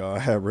out for y'all. I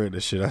have read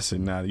this shit. I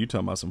said, nah, you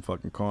talking about some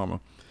fucking karma.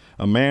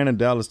 A man in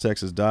Dallas,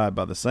 Texas died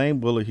by the same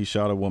bullet he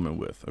shot a woman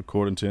with.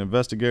 According to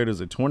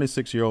investigators, a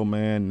 26-year-old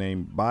man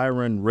named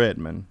Byron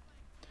Redmond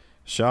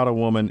shot a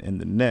woman in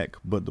the neck,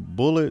 but the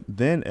bullet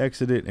then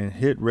exited and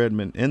hit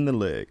Redmond in the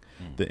leg.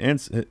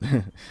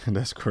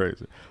 That's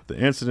crazy. The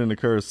incident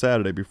occurred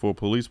Saturday before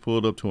police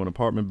pulled up to an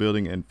apartment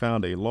building and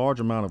found a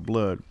large amount of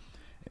blood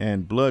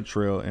and blood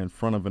trail in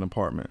front of an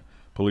apartment.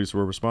 Police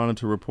were responding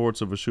to reports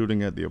of a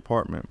shooting at the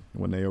apartment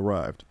when they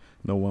arrived.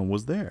 No one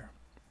was there.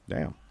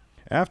 Damn.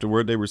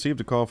 Afterward, they received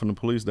a call from the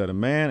police that a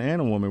man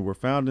and a woman were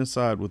found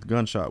inside with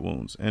gunshot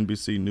wounds,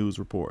 NBC News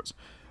reports.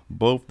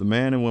 Both the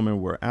man and woman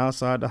were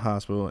outside the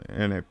hospital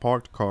in a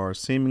parked car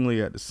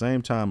seemingly at the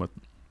same time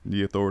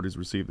the authorities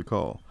received the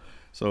call.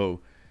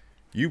 So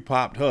you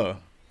popped her,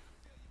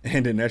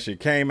 and then that shit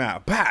came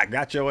out. Bah,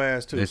 got your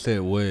ass too. They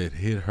said where it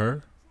hit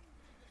her?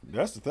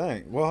 That's the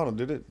thing. Well, hold on.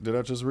 Did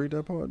I just read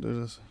that part?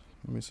 Let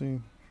me see.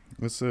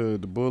 It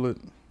said the bullet.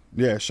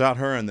 Yeah, shot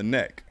her in the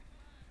neck.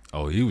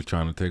 Oh, he was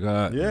trying to take her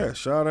out. Yeah,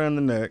 shot her in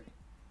the neck.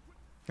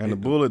 And the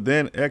bullet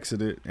then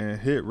exited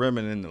and hit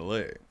Redmond in the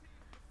leg.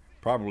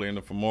 Probably in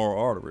the femoral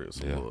artery or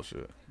some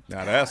bullshit.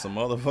 Now, that's some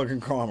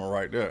motherfucking karma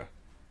right there.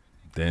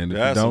 Damned if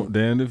you don't,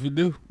 damned if you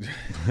do.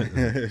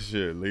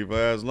 Shit, leave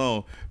her ass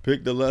alone.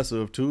 Pick the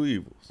lesser of two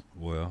evils.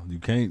 Well, you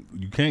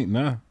can't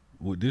now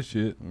with this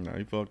shit. Now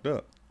you fucked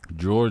up.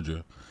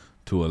 Georgia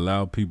to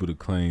allow people to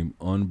claim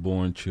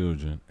unborn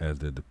children as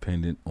they're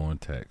dependent on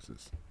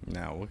taxes.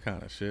 Now, what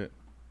kind of shit?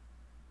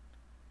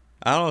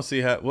 I don't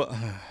see how. Well,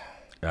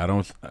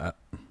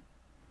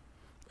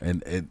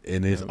 and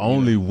it's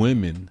only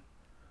women.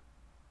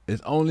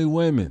 It's only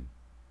women.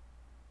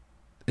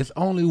 It's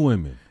only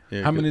women.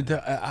 Yeah, how many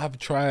times I've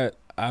tried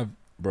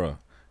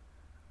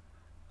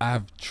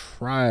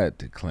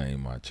to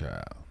claim my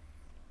child.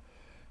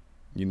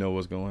 You know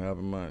what's gonna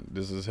happen, man?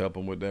 This is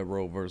helping with that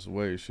Roe versus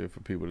Wade shit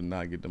for people to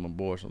not get them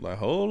abortions. Like,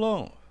 hold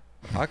on,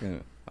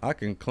 I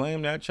can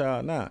claim that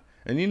child now.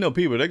 And you know,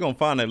 people, they're gonna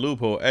find that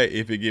loophole. Hey,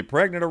 if you get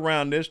pregnant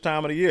around this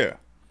time of the year,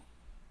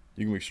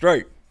 you can be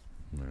straight.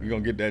 You're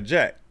gonna get that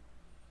jack.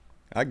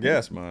 I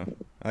guess, man.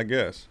 I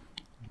guess.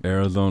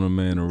 Arizona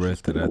man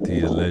arrested after he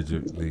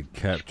allegedly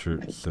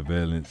captured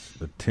surveillance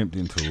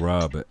attempting to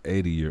rob an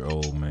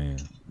 80-year-old man.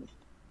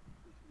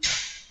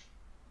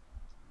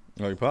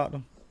 Oh, you popped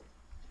him?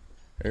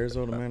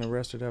 Arizona man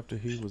arrested after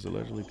he was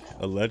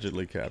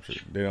allegedly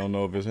captured. They don't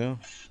know if it's him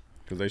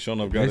because they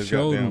showing up got his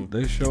goddamn.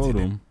 They showed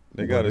him.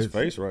 They got his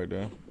face right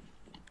there.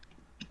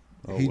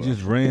 Oh, he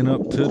just ran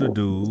up to the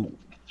dude,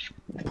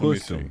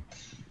 pushed him.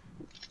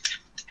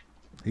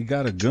 He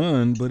got a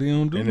gun, but he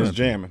don't do nothing. And it's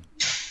jamming.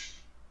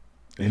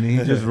 And he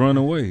just run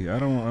away. I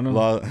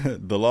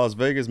don't. The Las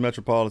Vegas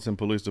Metropolitan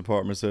Police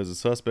Department says the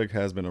suspect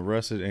has been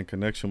arrested in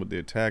connection with the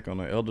attack on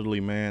an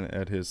elderly man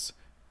at his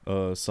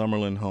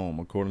Summerlin home.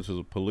 According to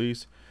the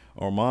police,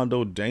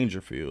 Armando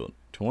Dangerfield,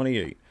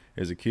 28,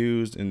 is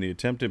accused in the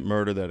attempted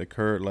murder that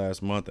occurred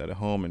last month at a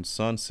home in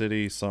Sun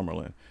City,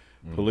 Summerlin.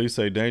 Police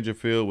say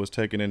Dangerfield was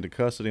taken into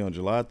custody on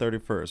July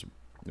 31st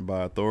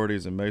by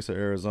authorities in Mesa,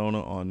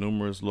 Arizona on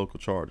numerous local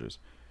charges.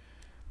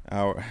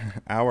 Our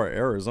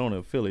Arizona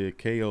affiliate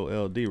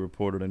KOLD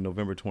reported in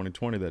November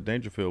 2020 that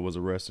Dangerfield was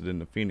arrested in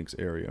the Phoenix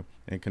area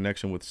in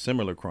connection with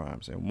similar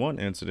crimes, in one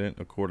incident,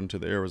 according to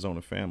the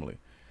Arizona family.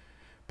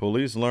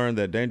 Police learned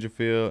that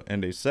Dangerfield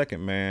and a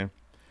second man,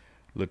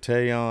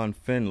 Latayon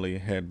Finley,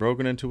 had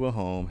broken into a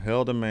home,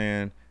 held a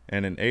man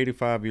and an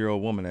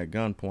 85-year-old woman at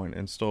gunpoint,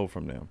 and stole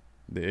from them.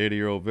 The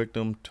 80-year-old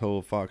victim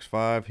told Fox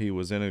 5 he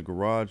was in a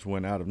garage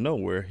when out of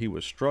nowhere he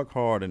was struck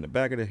hard in the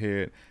back of the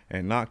head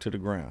and knocked to the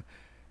ground.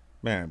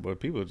 Man, but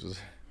people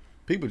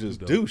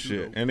just do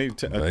shit, and they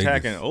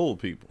attacking old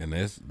people. And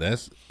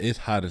it's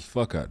hot as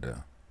fuck out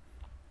there.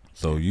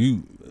 So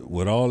you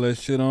with all that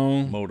shit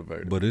on,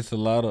 Motivated. But it's a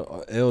lot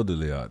of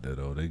elderly out there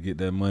though. They get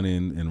that money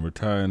and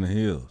retire in the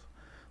hills.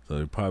 So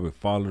they probably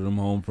follow them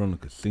home from the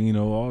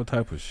casino, all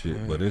type of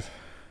shit. But it's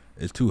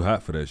too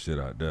hot for that shit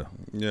out there.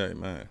 Yeah,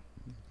 man.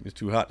 It's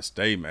too hot to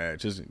stay mad.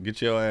 Just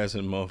get your ass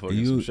in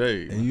motherfucking some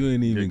shade. And you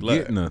ain't even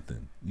get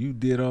nothing. You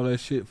did all that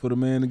shit for the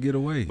man to get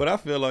away. But I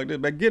feel like this.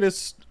 But get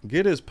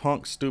his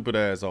punk stupid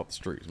ass off the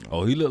streets, man.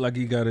 Oh, he looked like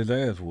he got his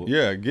ass whooped.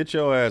 Yeah, get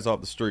your ass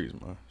off the streets,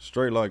 man.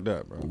 Straight like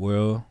that, bro.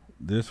 Well,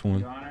 this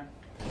one. Your Honor,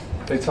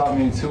 they taught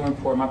me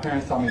my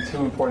parents taught me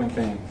two important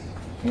things.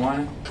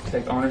 One,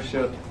 take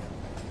ownership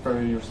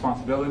for your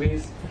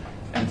responsibilities,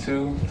 and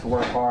two, to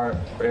work hard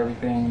for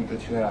everything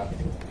that you have.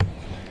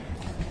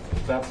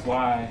 That's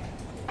why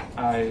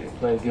I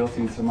pled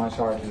guilty to my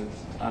charges.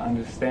 I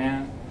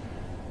understand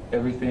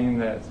everything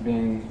that's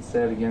being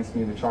said against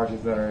me, the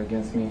charges that are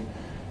against me,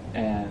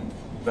 and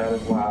that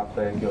is why I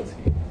pled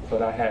guilty.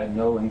 But I had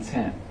no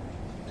intent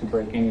to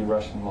break any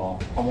Russian law.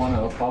 I want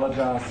to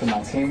apologize to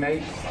my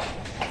teammates,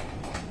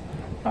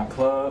 my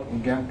club,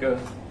 Gemka,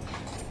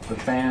 the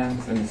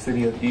fans, and the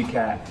city of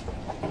ECAT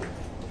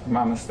for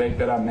my mistake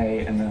that I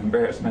made and the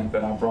embarrassment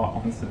that I brought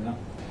onto them.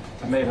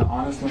 I made an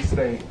honest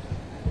mistake,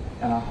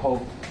 and I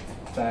hope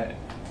that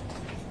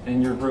in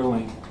your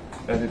ruling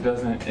that it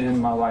doesn't end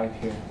my life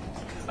here.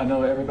 I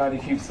know everybody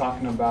keeps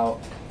talking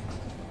about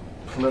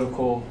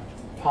political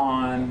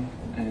pawn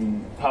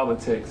and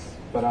politics,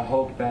 but I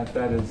hope that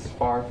that is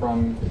far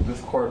from this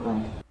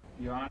courtroom.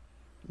 Your Honor.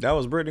 That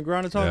was Brittany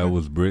Griner talking? That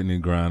was Brittany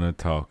Griner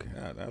talking.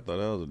 God, I thought that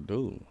was a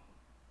dude.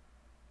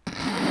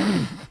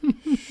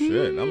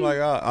 Shit. I'm like,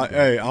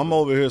 hey, I'm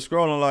over here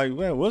scrolling like,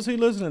 man, what's he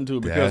listening to?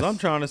 Because I'm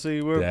trying to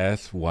see where.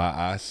 That's why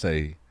I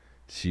say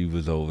she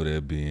was over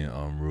there being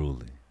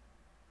unruly.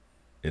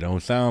 It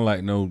don't sound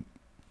like no.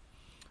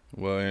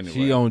 Well, anyway.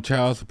 She on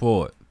child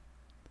support.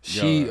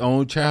 She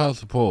on child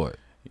support.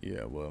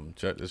 Yeah, well,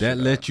 check this that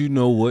shit let out. you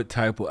know what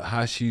type of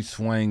how she's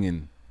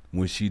swinging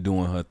when she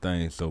doing her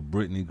thing. So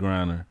Brittany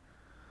Griner,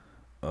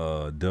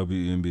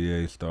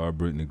 WNBA star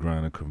Brittany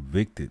Griner,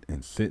 convicted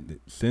and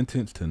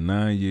sentenced to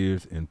 9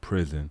 years in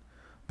prison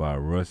by a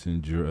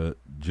Russian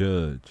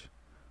judge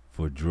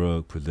for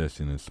drug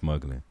possession and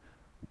smuggling.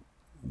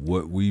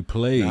 What we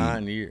played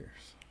 9 years.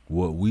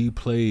 What we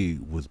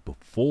played was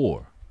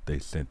before they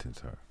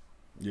sentenced her.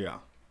 Yeah.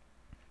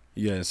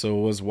 Yeah, so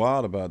what's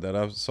wild about that,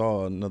 I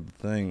saw another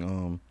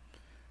thing,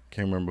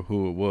 can't remember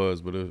who it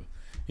was, but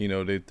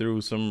they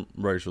threw some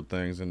racial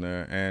things in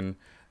there, and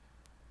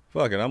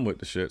fuck it, I'm with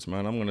the shits,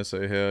 man. I'm gonna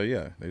say hell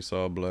yeah. They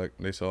saw a black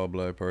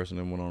person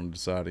and went on and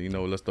decided,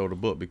 let's throw the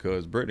book,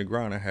 because Brittany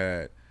Griner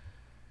had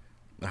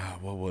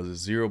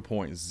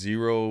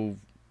 0.0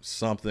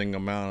 something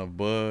amount of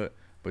bud,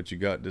 but you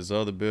got this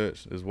other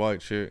bitch, this white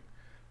chick,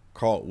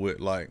 caught with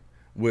bud.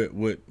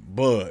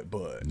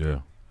 Yeah.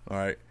 All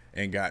right.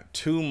 And got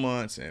 2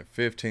 months and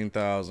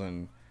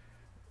 15,000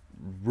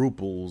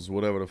 rubles,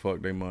 whatever the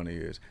fuck their money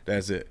is.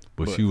 That's it.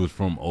 But she was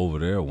from over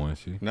there, wasn't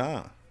she?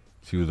 Nah.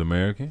 She was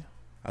American?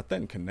 I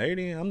think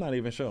Canadian. I'm not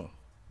even sure.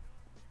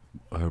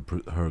 Her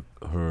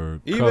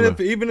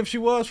even if she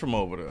was from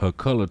over there. Her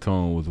color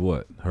tone was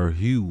what? Her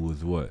hue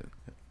was what?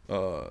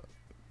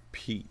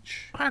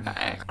 Peach.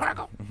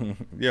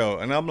 Yo,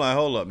 and I'm like,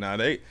 hold up now.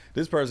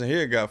 This person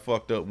here got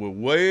fucked up with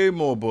way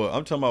more, but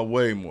I'm talking about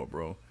way more,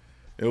 bro.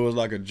 It was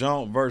like a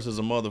jump versus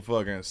a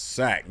motherfucking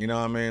sack. You know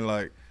what I mean?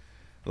 Like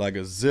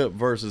a zip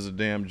versus a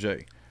damn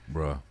J.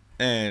 Bruh.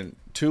 And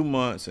 2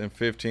 months and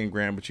 15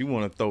 grand, but you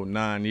want to throw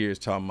 9 years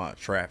talking about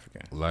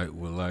trafficking. Like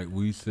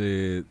we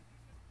said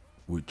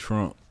with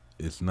Trump,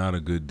 it's not a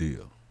good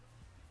deal.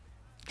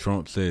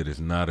 Trump said it's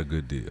not a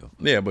good deal.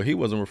 Yeah, but he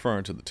wasn't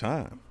referring to the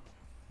time.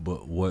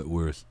 But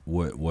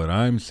what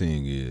I'm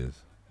seeing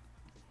is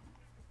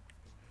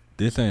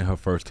this ain't her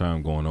first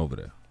time going over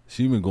there.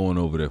 She been going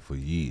over there for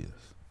years.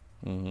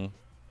 Mm-hmm.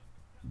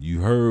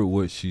 You heard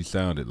what she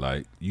sounded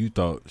like. You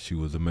thought she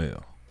was a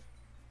male.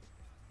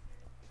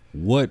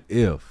 What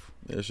if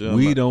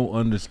we don't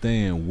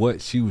understand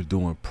what she was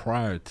doing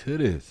prior to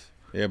this?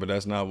 Yeah, but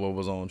that's not what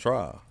was on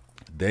trial.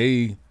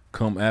 They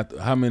come after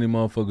how many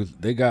motherfuckers?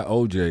 They got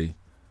OJ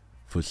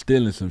for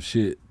stealing some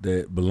shit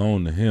that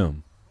belonged to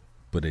him,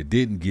 but they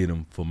didn't get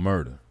him for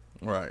murder.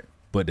 Right.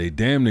 But they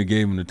damn near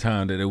gave him the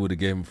time that they would have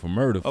gave him for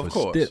murder. Of for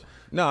course.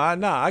 No,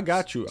 I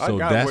got you. I So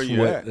got that's where you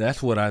what at.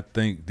 that's what I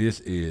think this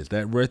is.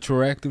 That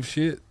retroactive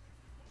shit,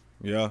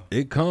 Yeah.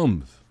 it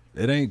comes.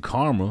 It ain't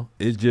karma.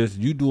 It's just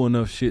you do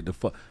enough shit to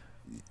fuck.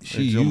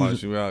 She It's your much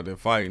using, you out there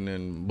fighting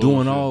and doing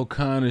bullshit. all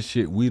kind of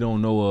shit we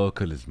don't know of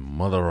because it's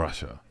Mother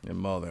Russia. And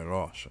Mother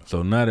Russia.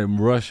 So now that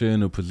Russia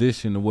in a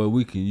position to where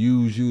we can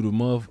use you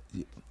to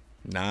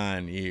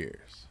 9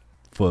 years.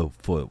 for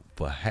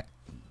Bruh.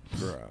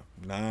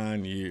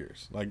 9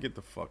 years. Like, get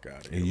the fuck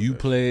out of here. and with you that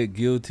pled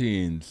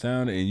guilty and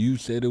sounded and you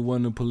said it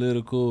wasn't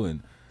political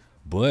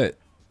but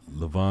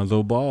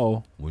Lonzo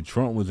Ball, when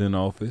Trump was in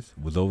office,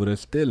 was over there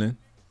stealing.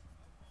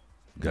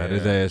 Got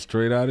his Yeah. ass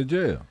straight out of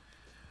jail.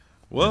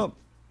 Well,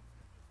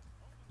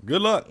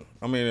 good luck.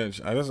 I mean,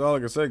 that's all I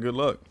can say. Good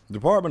luck.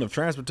 Department of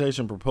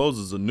Transportation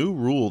proposes a new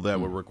rule that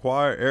would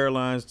require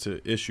airlines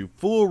to issue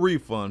full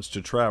refunds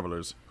to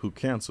travelers who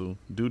cancel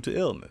due to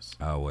illness.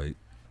 I'll wait.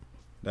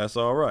 That's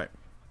all right.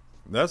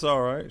 That's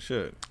all right.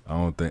 Shit. I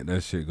don't think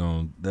that shit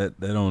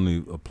that only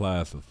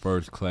applies to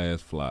first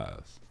class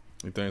flyers.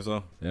 You think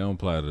so? They don't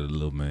apply to the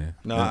little man.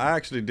 No, I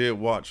actually did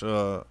watch.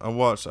 I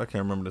can't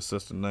remember the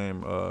sister's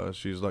name.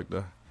 She's like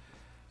the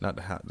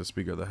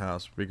Speaker of the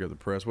House, Speaker of the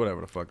Press,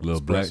 whatever the fuck.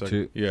 Little black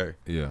chick? Yeah.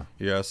 Yeah.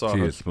 Yeah, I saw She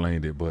her.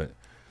 explained it, but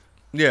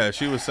Yeah,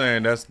 she was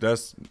saying it's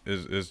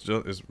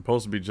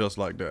supposed to be just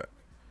like that.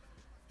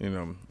 You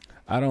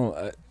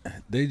know.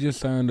 they just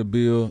signed a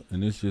bill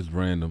and it's just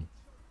random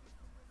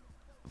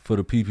for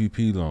the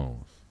PPP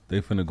loans.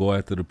 They finna go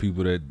after the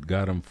people that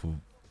got them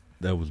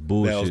that was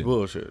bullshit. That was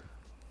bullshit.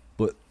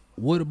 But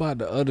what about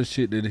the other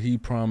shit that he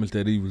promised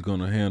that he was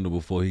gonna handle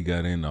before he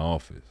got in the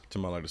office?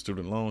 Talking about like the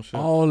student loan shit.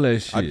 All that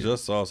shit. I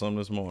just saw something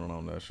this morning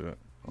on that shit.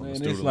 On the Man,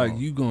 student it's like loan.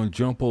 you gonna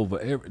jump over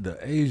the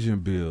Asian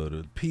bill,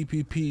 the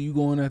PPP. You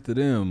going after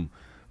them,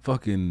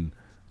 fucking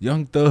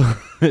Young Thug.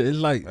 It's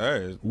like,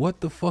 Hey, what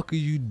the fuck are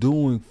you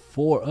doing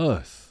for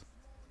us?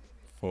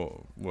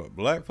 for what,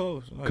 black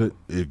folks? Like, 'Cause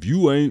if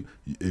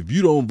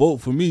you don't vote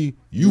for me,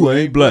 you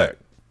ain't black.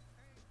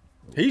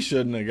 He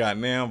shouldn't have got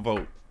damn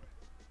vote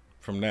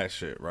from that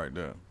shit right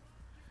there.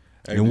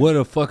 Hey, And where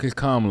the fuck is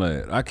Kamala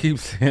at? I keep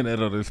saying that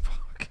on this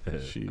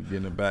podcast. she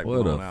getting it back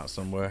What going a out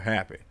somewhere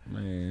happy.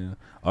 Man,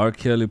 R.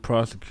 Kelly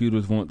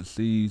prosecutors want to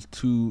seize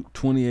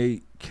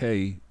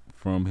 $28K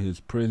from his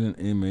prison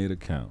inmate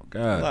account.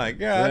 God, Like,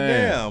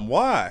 goddamn,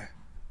 why?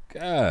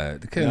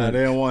 God, Nah,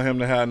 they don't want him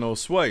to have no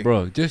sway.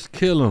 bro, just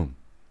kill him.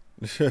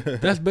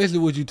 That's basically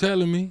what you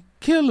telling me.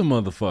 Kill the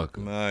motherfucker.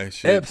 Nah,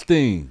 shit.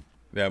 Epstein,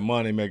 That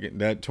money making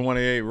that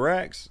 28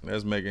 racks.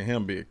 That's making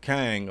him be a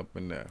king up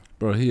in there.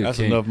 bro. He a That's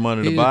king. enough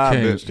money to He buy a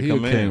king. bitch to He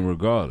come a king in.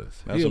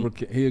 regardless. That's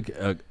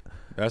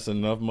That's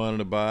enough money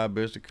to buy a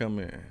bitch to come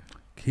in.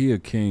 He a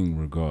king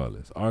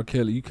regardless. R.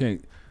 Kelly, you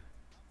can't.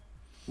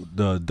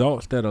 The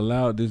adults that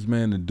allowed this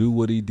man to do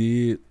what he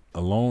did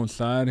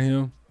alongside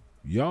him,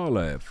 y'all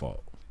are at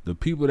fault. The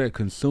people that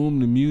consume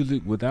the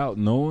music without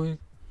knowing,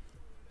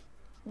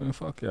 man,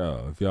 fuck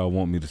y'all. If y'all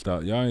want me to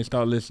stop, y'all ain't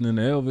start listening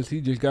to Elvis.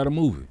 He just got a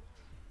movie.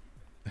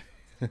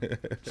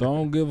 So I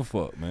don't give a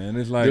fuck, man.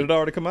 It's like, Did it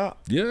already come out?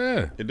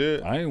 yeah, It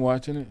did. I ain't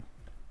watching it.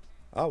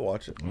 I'll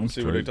watch it. I'm Let's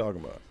see what they straight.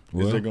 talking about.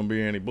 Well, Is there gonna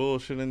be any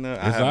bullshit in there?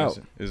 It's out.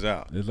 It's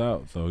out. It's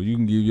out, so you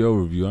can give your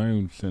review. I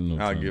ain't sending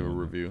no. I'll time give a on it.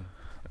 review.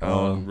 I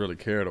don't really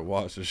care to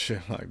watch this shit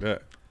like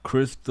that.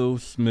 Crystal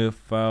Smith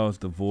files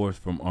divorce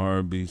from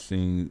R&B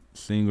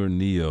singer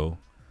Neo,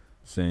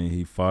 saying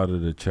he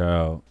fathered a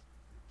child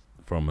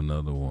from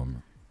another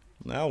woman.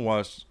 Now I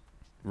watched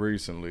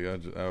recently.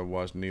 I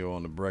watched Neo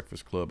on the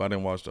Breakfast Club. I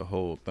didn't watch the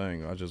whole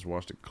thing. I just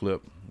watched a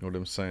clip of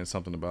them saying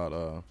something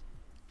about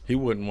he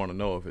wouldn't want to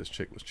know if his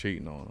chick was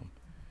cheating on him.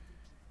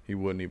 He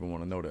wouldn't even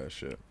want to know that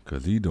shit.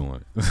 Cause he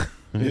doing it.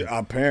 Yeah,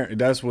 apparently,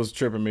 that's what's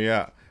tripping me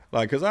out.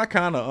 Like, cause I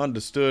kind of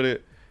understood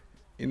it.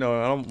 You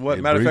know,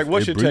 matter of fact,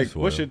 what's your take?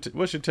 What's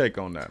your take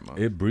on that, man?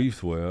 It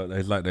briefs well.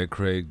 It's like that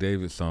Craig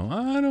David song.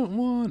 I don't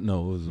want.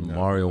 No, it was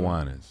Mario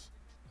Winans.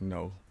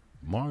 No,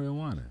 Mario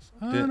Winans.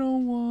 I Did-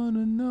 don't want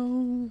to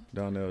know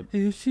down there.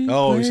 if she.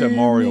 Oh, he said playing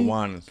Mario me,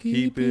 Winans.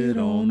 Keep it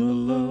on the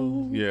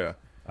low. Yeah,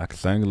 I can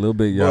sing a little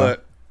bit, y'all.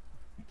 but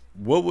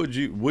what would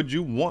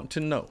you want to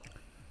know?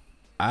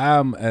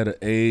 I'm at an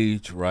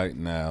age right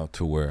now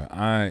to where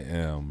I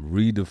am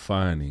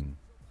redefining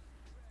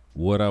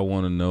what I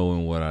want to know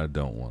and what I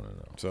don't want to know.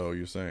 So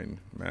you're saying,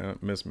 man,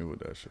 miss me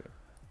with that shit.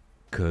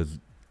 Cause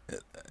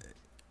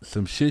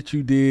some shit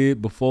you did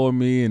before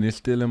me and it's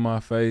still in my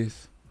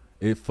face,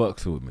 it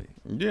fucks with me.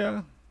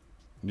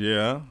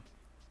 Yeah,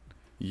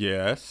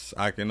 yes,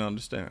 I can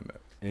understand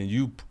that. And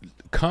you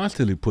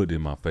constantly put it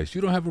in my face.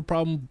 You don't have a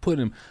problem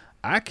putting.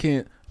 I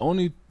can't.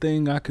 Only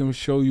thing I can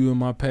show you in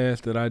my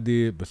past that I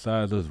did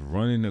besides us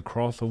running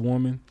across a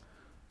woman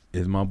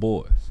is my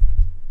boys.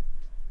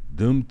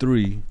 Them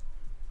three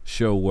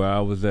show where I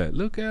was at.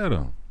 Look at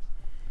them.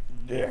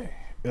 Yeah,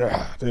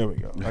 there we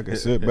go. I can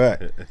sit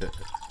back.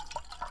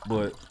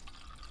 But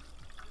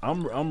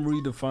I'm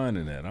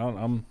redefining that.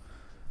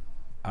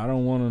 I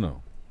don't want to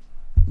know.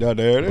 Yeah,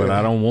 there it is. But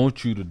I don't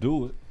want you to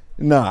do it.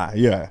 Nah,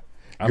 yeah.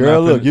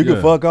 Girl, look, you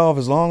can fuck off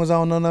as long as I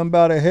don't know nothing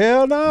about it.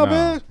 Hell no,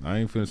 bitch. I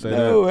ain't finna say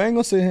No, that. I ain't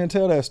gonna sit here and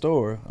tell that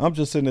story. I'm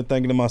just sitting there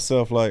thinking to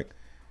myself, like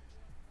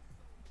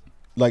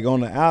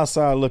on the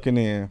outside looking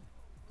in,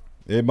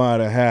 it might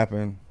have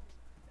happened.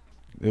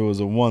 It was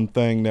a one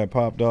thing that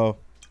popped off,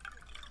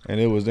 and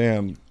it was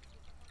damn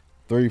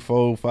 3,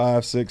 4,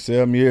 5, 6,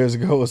 7 years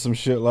ago or some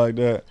shit like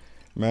that.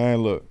 Man,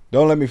 look,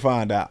 don't let me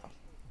find out.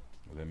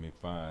 Let me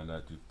find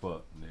out you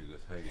fuck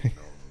niggas hating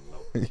on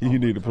the low. You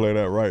need to play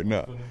that right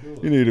now.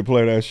 You need to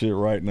play that shit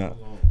right now.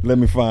 Let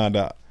me find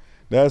out.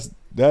 That's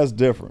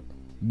different.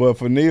 But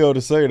for Neo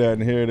to say that,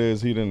 and here it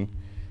is, he done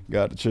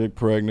got the chick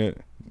pregnant,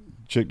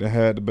 chick that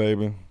had the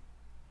baby.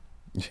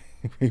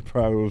 He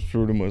probably was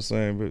true to much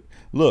saying, but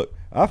look,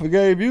 I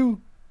forgave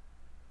you.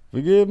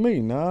 Forgive me.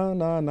 Nah,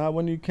 not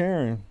when you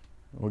carrying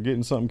or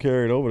getting something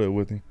carried over there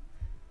with you.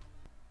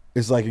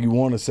 It's like you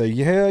want to say,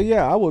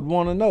 yeah, I would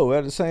want to know.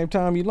 At the same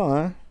time, you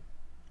lying.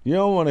 You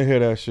don't want to hear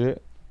that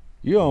shit.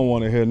 You don't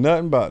want to hear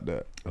nothing about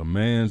that. A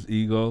man's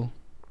ego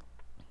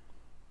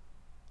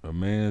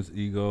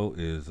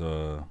is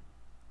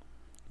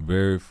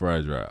very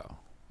fragile.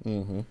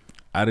 Mm-hmm.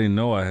 I didn't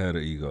know I had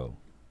an ego.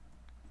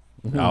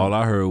 All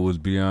I heard was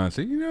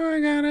Beyonce. You know I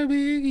got a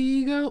big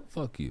ego.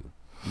 Fuck you.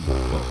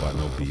 Fuck, I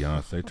know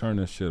Beyonce. Turn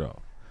this shit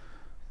off.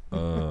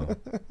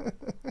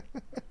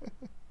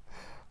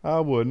 I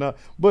would not.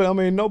 But, I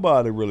mean,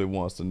 nobody really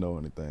wants to know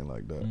anything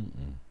like that.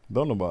 Mm-mm.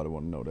 Don't nobody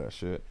want to know that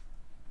shit.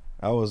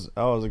 I was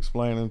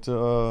explaining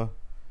to,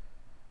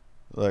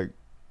 like,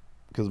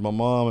 because my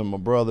mom and my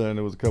brother and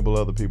there was a couple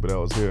other people that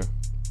was here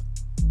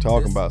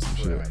talking about some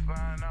shit.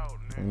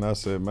 And I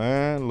said,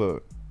 man,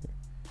 look,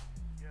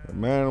 a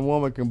man and a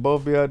woman can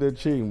both be out there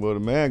cheating, but a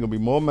man gonna be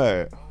more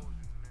mad.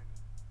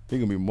 He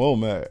gonna be more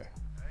mad.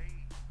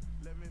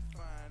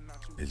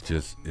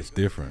 It's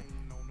different.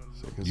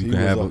 So, You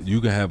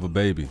can have a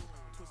baby.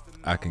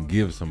 I can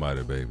give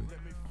somebody a baby.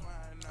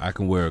 I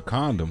can wear a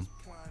condom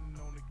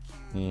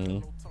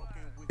Mhm.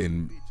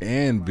 and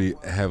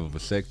have a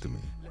vasectomy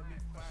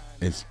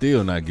and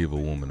still not give a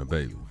woman a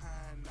baby.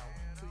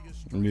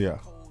 Yeah.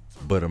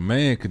 But a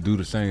man could do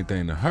the same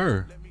thing to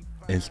her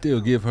and still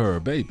give her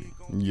a baby.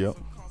 Yep.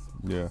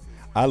 Yeah.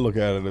 I look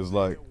at it as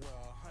like,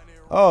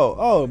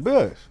 oh,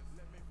 bitch.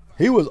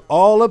 He was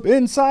all up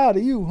inside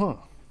of you, huh?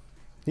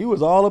 He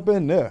was all up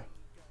in there.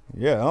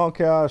 Yeah, I don't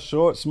care how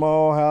short,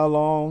 small, how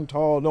long,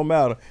 tall, no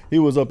matter. He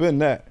was up in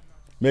that,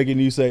 making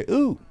you say,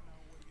 ooh,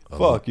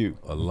 fuck you.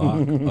 A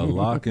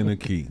lock and a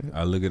key.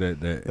 I look at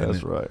that.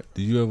 That's right.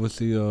 Did you ever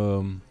see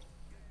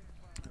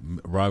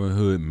Robin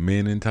Hood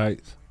Men in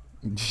Tights?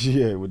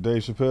 Yeah, with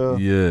Dave Chappelle.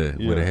 Yeah,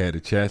 where they had the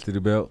chastity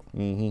belt.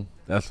 Mm-hmm.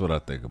 That's what I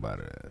think about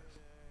it as.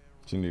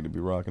 You need to be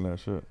rocking that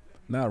shit.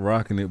 Not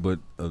rocking it, but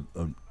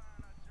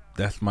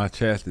that's my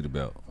chastity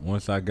belt.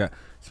 Once I got,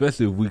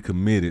 especially if we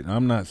committed,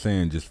 I'm not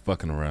saying just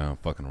fucking around,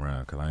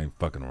 because I ain't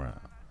fucking around.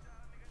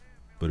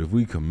 But if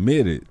we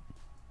committed,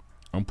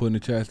 I'm putting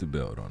the chastity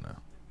belt on now.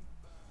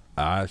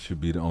 I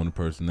should be the only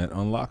person that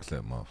unlocks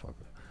that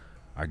motherfucker.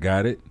 I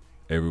got it.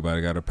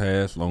 Everybody got a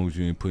pass, as long as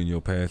you ain't putting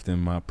your past in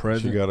my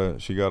present.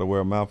 She gotta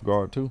wear a mouth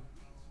guard too.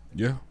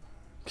 Yeah.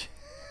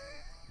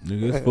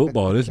 Nigga, it's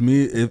football. It's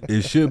me.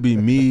 It should be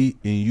me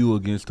and you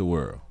against the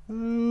world.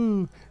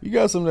 You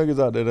got some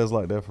niggas out there that's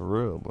like that for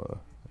real, but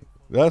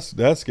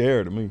that's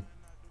scary to me.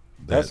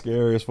 That's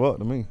scary as fuck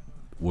to me.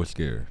 What's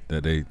scary?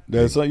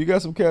 So you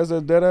got some cats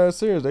that's dead ass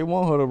serious. They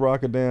want her to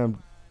rock a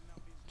damn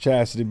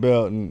chastity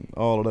belt and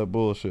all of that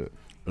bullshit.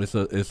 It's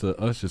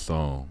a Usher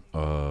song.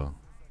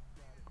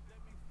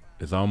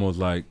 It's almost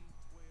like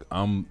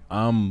I'm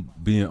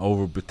being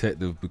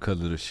overprotective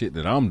because of the shit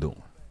that I'm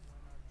doing.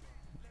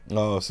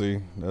 Oh, see,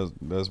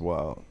 that's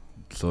wild.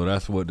 So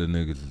that's what the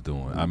niggas is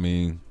doing. I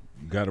mean,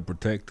 you gotta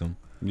protect them.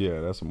 Yeah,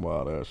 that's some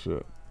wild ass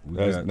shit.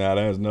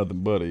 That's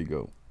nothing but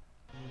ego.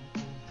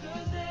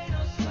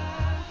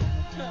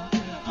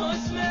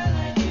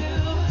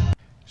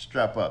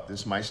 Strap up.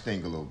 This might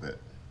sting a little bit.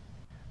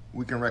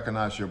 We can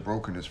recognize your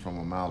brokenness from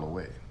a mile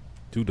away.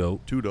 Too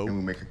dope. And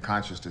we make a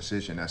conscious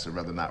decision as to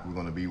whether or not we're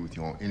going to be with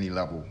you on any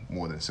level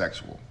more than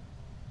sexual.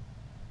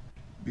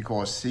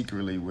 Because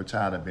secretly, we're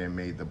tired of being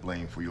made the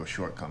blame for your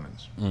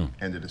shortcomings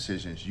and the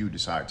decisions you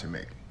decide to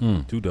make.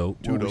 Too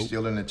dope. Will we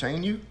still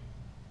entertain you?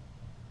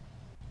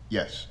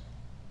 Yes.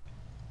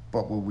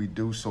 But will we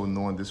do so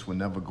knowing this will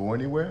never go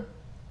anywhere?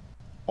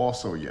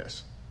 Also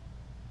yes.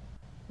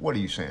 What are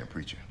you saying,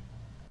 preacher?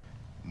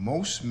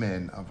 Most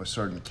men of a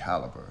certain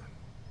caliber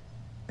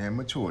and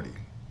maturity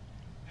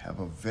have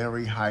a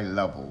very high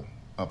level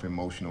of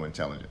emotional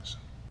intelligence.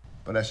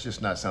 But that's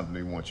just not something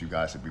we want you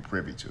guys to be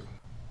privy to.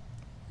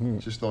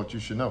 Just thought you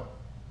should know.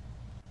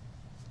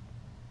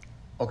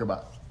 Okay,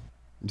 bye.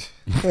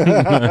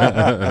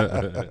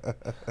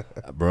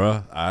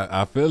 Bruh,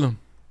 I feel him.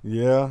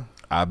 Yeah.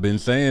 I've been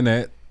saying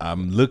that.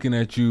 I'm looking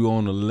at you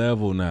on a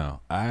level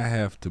now. I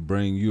have to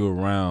bring you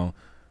around.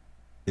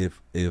 If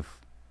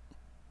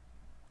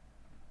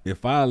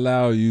I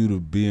allow you to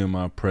be in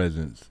my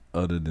presence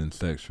other than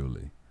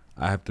sexually,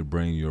 I have to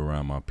bring you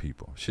around my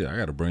people. Shit, I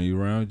got to bring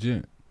you around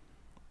Jen.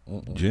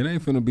 Jen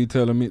ain't finna be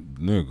telling me,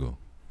 nigga,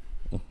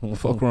 The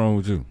fuck wrong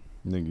with you?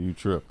 Nigga, you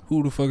trip.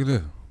 Who the fuck is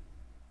that?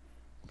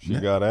 She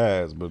got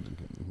ass, but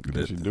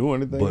does she do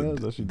anything else?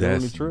 Does she do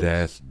any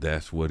tricks?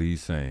 That's what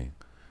he's saying.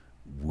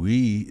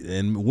 We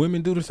and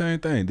women do the same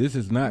thing. This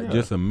is not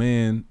just a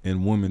man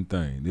and woman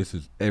thing. This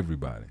is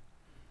everybody.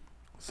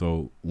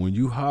 So when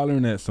you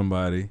hollering at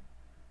somebody,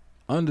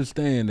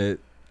 understand that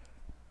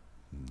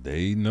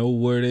they know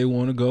where they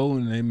want to go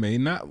and they may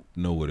not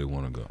know where they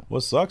want to go.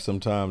 What sucks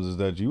sometimes is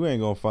that you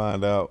ain't gonna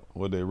find out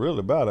what they're really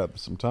about after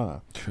some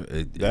time.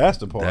 That's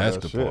the part. That's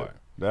the part.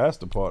 That's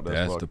the part.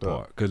 That's the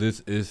part.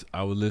 Because it's.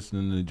 I was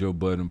listening to the Joe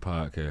Budden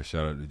podcast.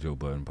 Shout out to Joe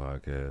Budden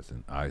podcast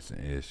and Ice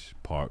and Ish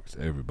Parks.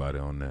 Everybody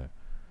on that.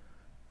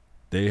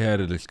 They had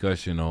a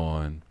discussion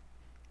on.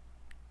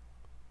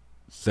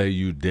 Say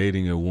you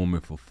dating a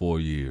woman for 4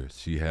 years.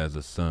 She has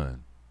a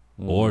son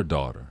or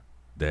daughter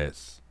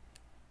that's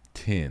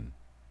 10.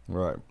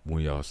 Right.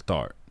 When y'all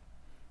start.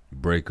 You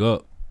break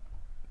up,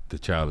 the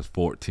child is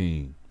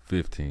 14,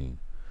 15.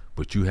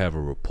 But you have a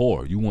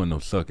rapport. You want no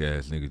suck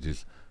ass nigga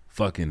just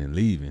fucking and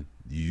leaving.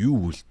 You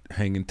was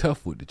hanging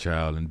tough with the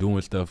child and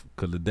doing stuff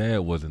because the dad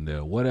wasn't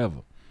there,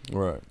 whatever.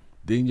 Right.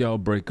 Then y'all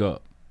break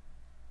up.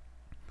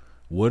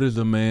 What is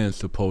a man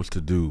supposed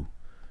to do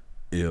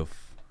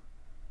if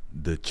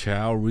the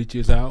child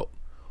reaches out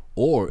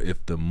or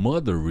if the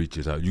mother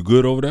reaches out? You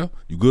good over there?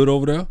 You good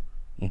over there?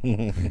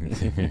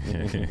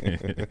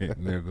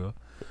 Nigga.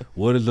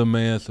 What is a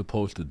man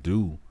supposed to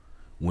do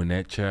when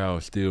that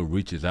child still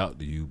reaches out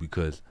to you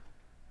because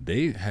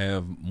they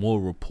have more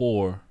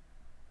rapport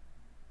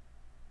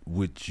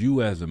with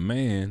you as a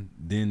man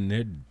than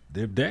their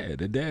dad.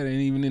 Their dad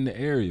ain't even in the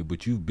area,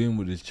 but you've been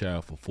with this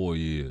child for 4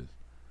 years.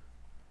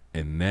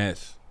 And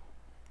that's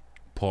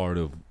part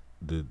of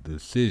the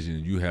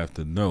decision you have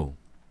to know.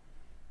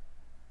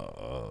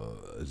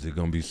 Is it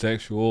going to be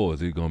sexual or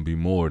is it going to be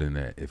more than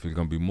that? If it's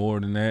going to be more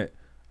than that,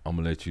 I'm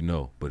going to let you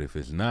know. But if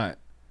it's not,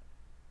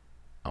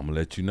 I'm going to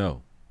let you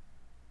know.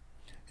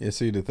 Yeah,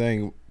 see, the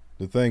thing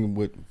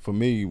with, for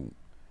me,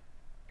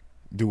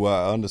 do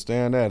I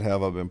understand that?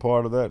 Have I been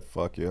part of that?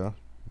 Fuck yeah.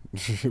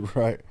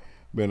 Right?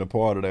 Been a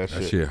part of that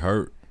shit. That shit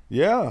hurt.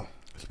 Yeah.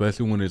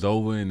 Especially when it's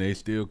over and they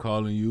still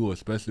calling you, or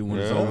especially when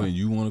it's over and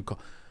you want to call.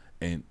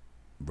 And,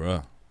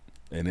 bruh,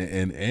 and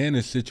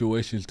in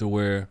situations to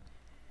where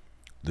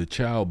the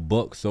child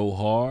bucks so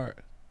hard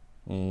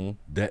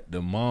that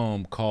the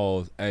mom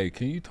calls, hey,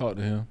 can you talk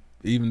to him?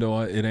 Even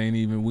though it ain't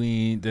even, we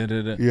ain't,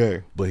 da-da-da. Yeah.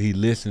 But he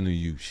listen to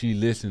you. She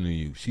listen to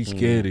you. She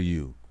scared of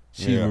you.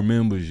 She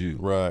remembers you.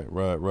 Right.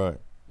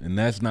 And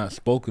that's not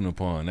spoken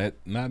upon. That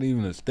not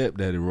even a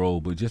stepdaddy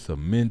role, but just a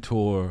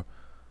mentor.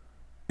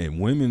 And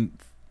women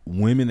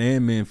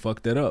and men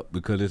fuck that up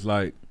because it's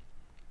like,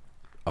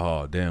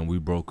 oh, damn, we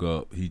broke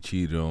up. He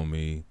cheated on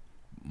me.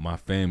 My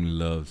family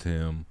loves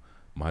him.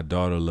 My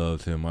daughter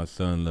loves him. My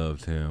son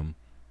loves him.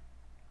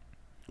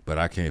 But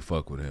I can't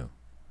fuck with him.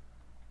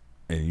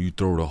 And you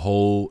throw the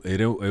whole,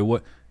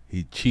 what?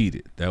 He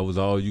cheated. That was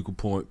all you could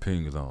point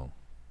fingers on.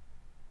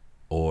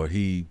 Or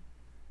he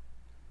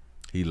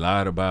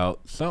lied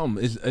about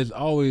something. It's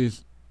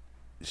always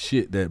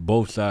shit that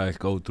both sides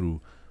go through,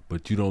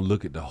 but you don't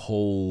look at the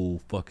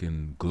whole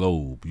fucking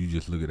globe. You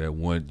just look at that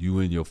one, you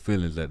in your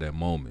feelings at that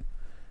moment.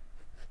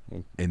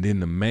 And then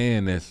the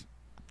man that's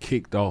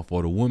kicked off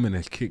or the woman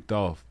that's kicked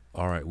off,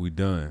 all right, we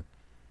done.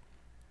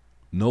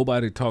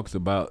 Nobody talks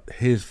about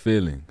his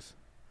feelings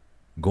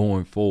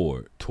going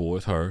forward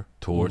towards her,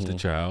 towards the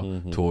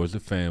child, towards the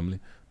family.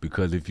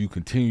 Because if you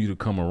continue to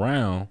come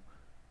around,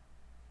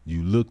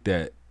 you looked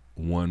at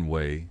one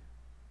way,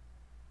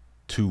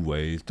 2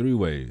 ways, 3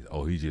 ways.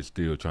 Oh, he just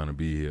still trying to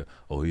be here.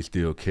 Oh, he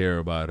still care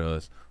about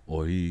us.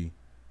 Or we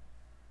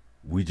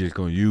just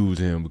gonna use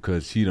him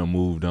because she done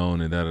moved on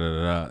and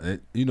da-da-da-da.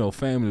 You know,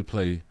 family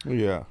play,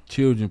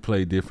 children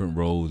play different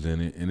roles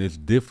in it, and it's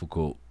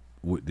difficult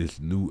with this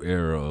new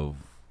era of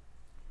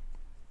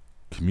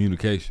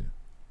communication.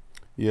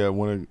 Yeah,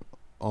 when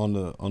on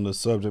the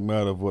subject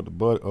matter of what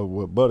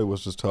Buddy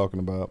was just talking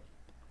about,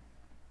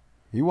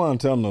 he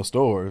wasn't telling no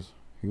stories.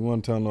 He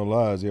wasn't telling no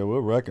lies. Yeah, we'll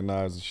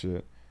recognize the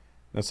shit.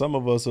 Now, some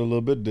of us are a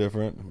little bit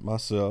different.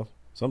 Myself,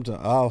 sometimes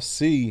I'll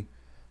see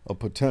a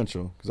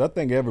potential because I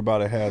think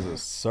everybody has a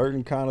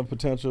certain kind of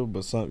potential,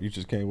 but some you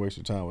just can't waste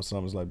your time with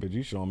something. It's like, bitch,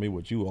 you showing me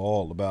what you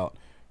all about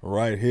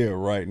right here,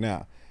 right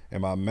now.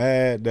 Am I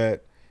mad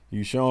that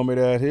you showing me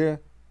that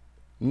here?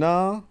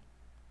 Nah.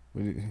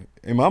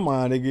 In my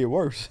mind, it get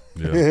worse.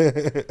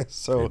 Yeah.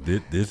 So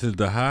this is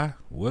the high.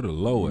 What a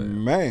low at?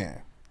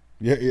 Man.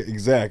 Yeah,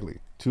 exactly.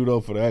 Too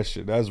dope for that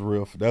shit. That's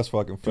real. That's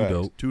fucking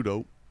facts. Too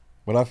dope.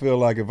 But I feel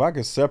like if I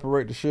could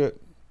separate the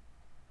shit,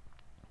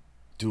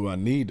 do I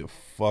need to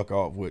fuck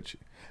off with you?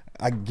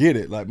 I get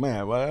it. Like,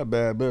 man, well, that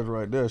bad bitch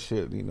right there,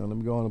 shit. You know, let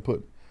me go on and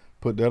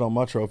put that on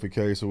my trophy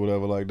case or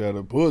whatever like that.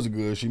 If it was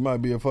good, she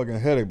might be a fucking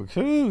headache. But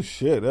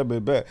shit, that be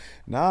bad.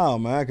 Nah,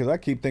 man, because I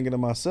keep thinking to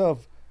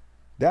myself,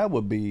 that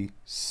would be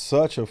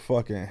such a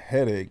fucking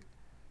headache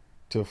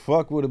to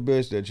fuck with a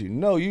bitch that you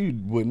know you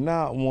would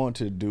not want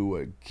to do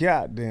a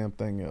goddamn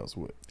thing else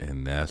with.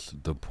 And that's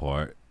the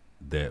part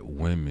that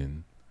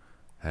women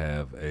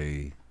have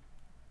a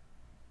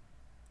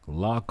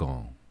lock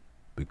on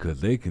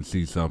because they can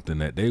see something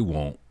that they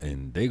want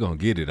and they gonna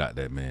get it out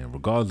that man.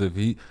 Regardless if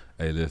he,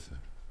 hey, listen,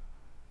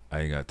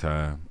 I ain't got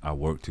time. I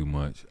work too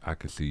much. I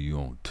can see you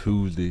on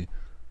Tuesday,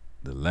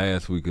 the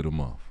last week of the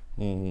month.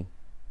 Mm-hmm.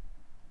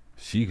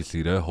 She can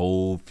see their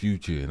whole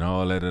future and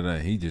all that and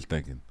that. He just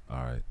thinking,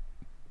 all right,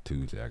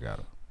 Tuesday I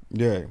gotta.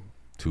 Yeah.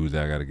 Tuesday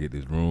I gotta get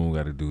this room,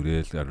 gotta do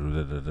this, gotta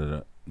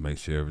do make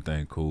sure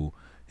everything cool.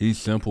 He's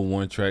simple,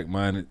 one track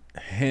minded,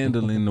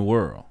 handling the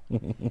world.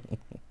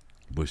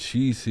 But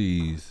she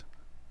sees,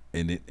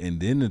 and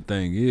then the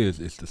thing is,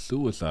 it's the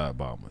suicide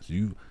bombers.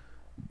 You,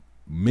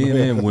 men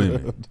and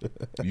women,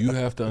 you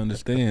have to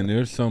understand.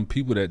 There's some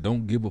people that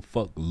don't give a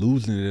fuck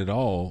losing it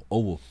all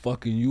over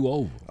fucking you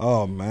over.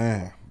 Oh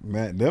man,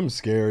 them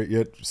scary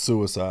yet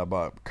suicide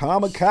bomb.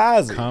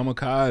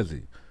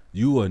 Kamikaze.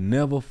 You will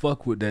never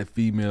fuck with that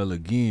female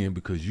again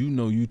because you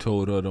know you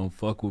told her don't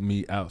fuck with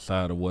me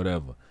outside of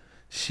whatever.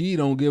 She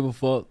don't give a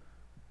fuck.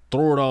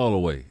 Throw it all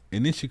away.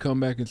 And then she come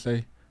back and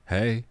say,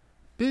 hey,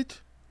 bitch,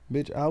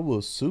 I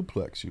will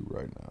suplex you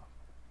right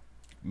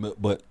now.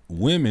 But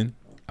women,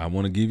 I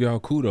want to give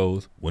y'all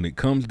kudos. When it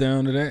comes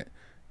down to that,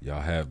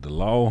 y'all have the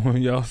law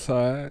on y'all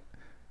side.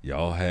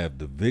 Y'all have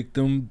the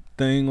victim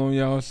thing on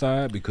y'all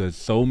side because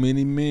so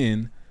many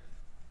men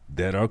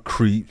that are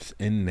creeps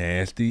and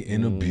nasty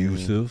and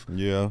abusive.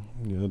 Yeah,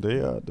 they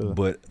are.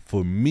 But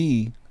for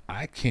me,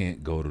 I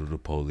can't go to the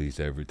police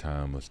every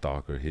time a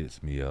stalker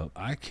hits me up.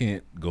 I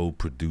can't go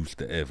produce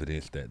the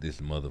evidence that this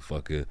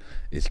motherfucker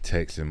is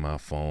texting my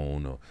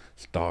phone or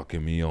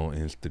stalking me on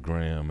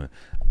Instagram. And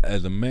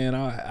as a man,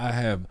 I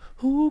have,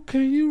 who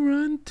can you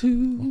run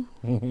to?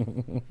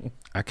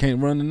 I can't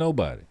run to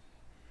nobody.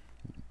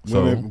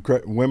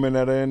 Women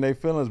that are in their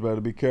feelings better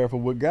be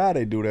careful what guy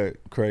they do that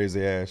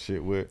crazy ass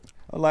shit with.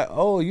 I'm like,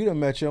 oh, you done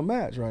met your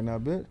match right now,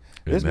 bitch.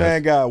 This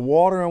man got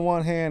water in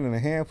one hand and a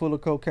handful of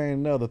cocaine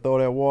in another. Throw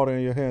that water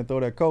in your hand, throw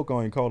that coke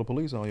on you, call the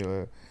police on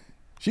your ass.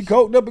 She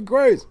coked up and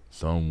crazy.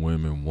 Some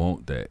women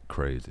want that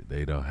crazy.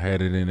 They done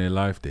had it in their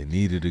life. They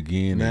need it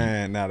again.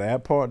 Man, now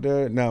that part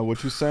there, now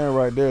what you saying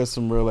right there is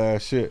some real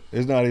ass shit.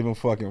 It's not even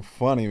fucking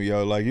funny,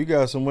 yo. Like, you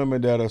got some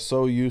women that are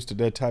so used to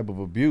that type of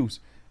abuse.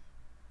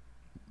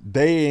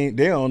 They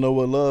don't know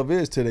what love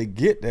is till they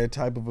get that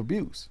type of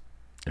abuse.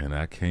 And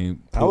I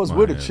can't. I was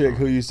with a chick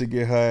who used to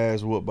get her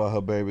ass whooped by her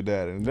baby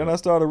daddy, and then I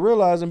started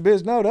realizing,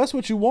 bitch, no, that's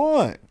what you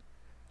want.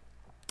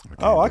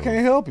 I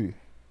can't help you.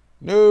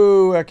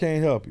 No, I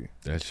can't help you.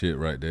 That shit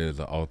right there is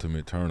the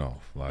ultimate turnoff.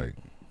 Like,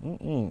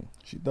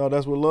 she thought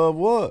that's what love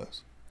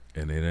was,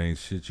 and it ain't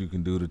shit you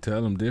can do to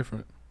tell them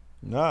different.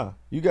 Nah,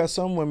 you got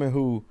some women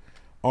who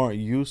aren't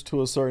used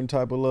to a certain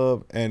type of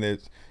love, and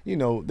it's,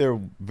 they're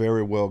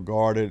very well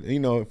guarded,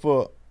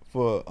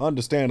 for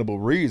understandable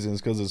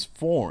reasons, because it's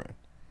foreign.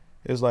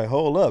 It's like,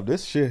 hold up,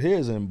 this shit here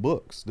is in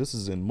books. This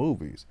is in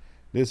movies.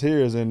 This here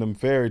is in them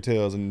fairy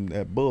tales and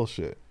that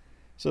bullshit.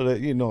 So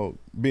that,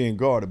 being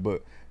guarded,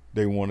 but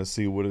they want to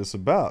see what it's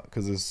about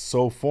because it's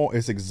so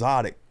it's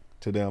exotic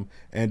to them.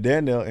 And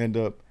then they'll end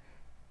up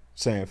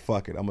saying,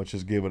 fuck it, I'm going to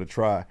just give it a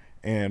try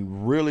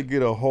and really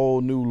get a whole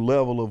new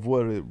level of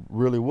what it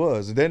really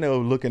was. And then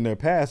they'll look in their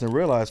past and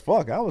realize,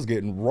 fuck, I was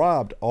getting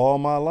robbed all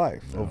my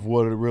life of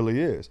what it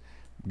really is.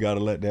 Got to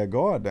let that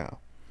guard down.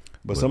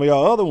 But some of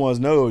y'all other ones,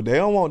 no, they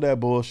don't want that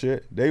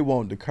bullshit. They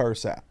want to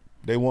curse out.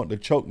 They want to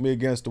choke me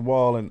against the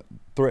wall and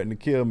threaten to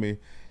kill me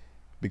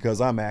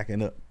because I'm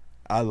acting up.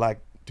 I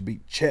like to be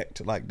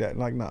checked like that.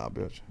 Like, nah,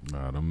 bitch.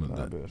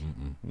 Bitch.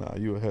 Nah,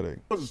 you a headache.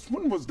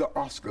 When was the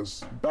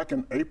Oscars? Back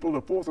in April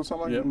the 4th or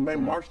something? Yep.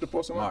 Maybe March the 4th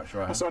or something? March,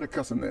 right. I started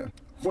cussing then.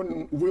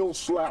 When Will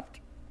slapped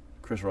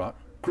Chris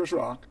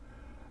Rock,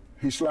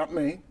 he slapped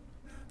me.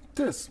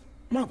 This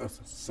mother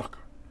sucker.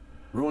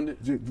 Ruined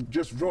it?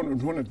 Just ruined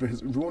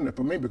it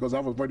for me because I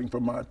was waiting for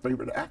my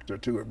favorite actor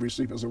to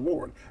receive his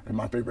award. And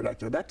my favorite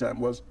actor at that time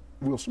was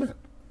Will Smith.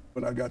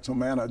 But I got so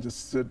mad, I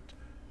just said,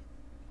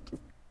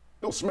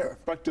 Will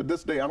Smith. Back to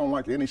this day, I don't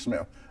like any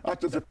Smith. I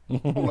just said,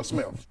 Will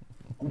Smith.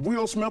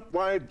 Will Smith,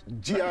 why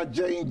G.I.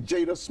 Jane,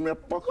 Jada Smith,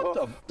 fuck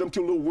her. Them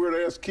two little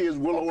weird-ass kids,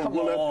 Willow and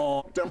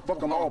Willette, them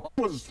fucking all.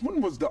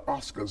 When was the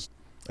Oscars?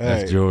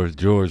 That's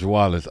George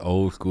Wallace,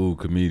 old school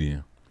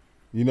comedian.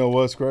 You know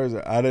what's crazy?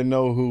 I didn't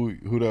know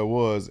who that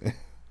was,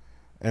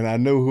 and I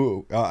knew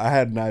who. I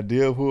had an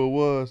idea of who it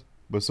was,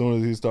 but as soon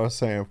as he started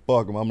saying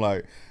 "fuck him," I'm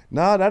like,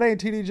 "Nah, that ain't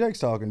T.D. Jakes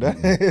talking. That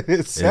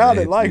it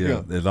sounded like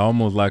him." It's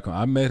almost like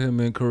I met him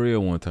in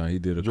Korea one time. He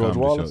did a George comedy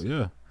Wallace?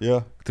 show.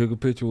 Yeah. Took a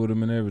picture with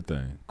him and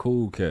everything.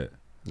 Cool cat.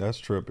 That's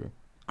trippy.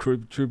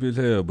 Trippy as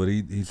hell. But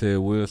he said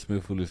Will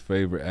Smith was his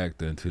favorite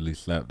actor until he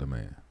slapped the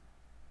man.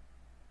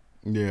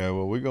 Yeah,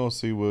 well, we're gonna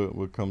see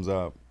what comes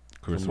out.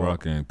 Chris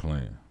Rock ain't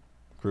playing.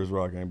 Chris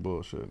Rock ain't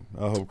bullshit.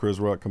 I hope Chris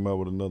Rock come out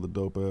with another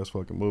dope ass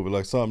fucking movie,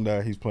 like something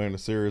that he's playing a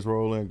serious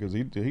role in, because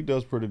he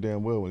does pretty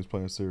damn well when he's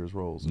playing serious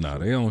roles. Nah,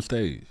 they on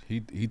stage. He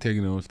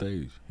taking it on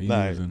stage.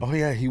 Oh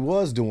yeah, he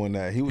was doing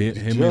that. He was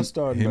just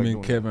starting. Him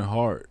and Kevin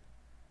Hart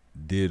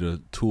did a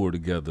tour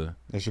together,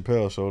 and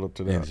Chappelle showed up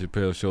to that. And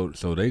Chappelle showed,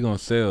 so they gonna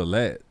sell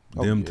that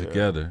them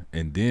together,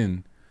 and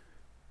then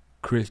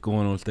Chris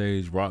going on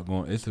stage, Rock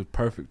going. It's a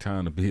perfect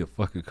time to be a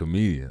fucking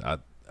comedian. I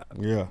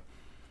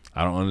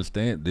don't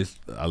understand this.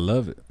 I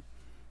love it.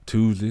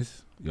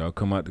 Tuesdays, y'all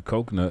come out to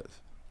Coconuts.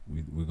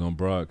 We're gonna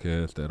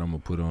broadcast that. I'm gonna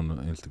put on the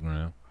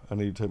Instagram. I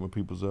need to take my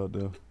peoples out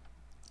there.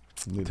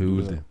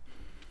 Tuesday.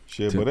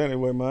 Shit, but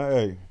anyway, man,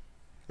 hey,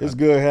 it's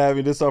good having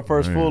you. This is our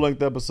first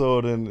full-length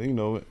episode, and in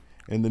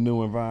the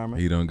new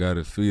environment. He done got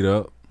his feet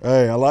up.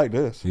 Hey, I like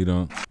this. He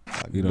done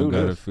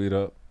got his feet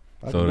up.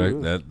 So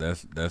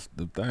that's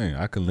the thing.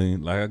 I can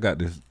lean like I got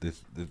this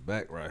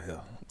back right here.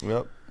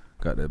 Yep.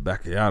 Got that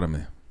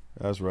backiotomy.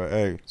 That's right.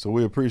 Hey, so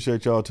we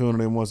appreciate y'all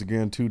tuning in once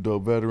again. Two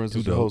Dope Veterans.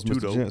 This is your host,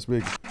 Mr. Gent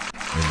speaking.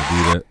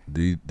 And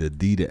the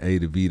D to A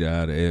to V to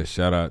I to S.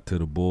 Shout out to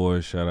the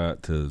boys. Shout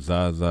out to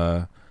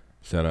Zaza.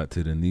 Shout out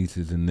to the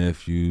nieces and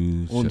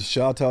nephews. And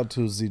shout out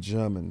to the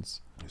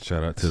Germans.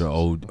 Shout out to the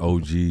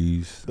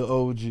OGs. The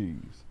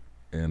OGs.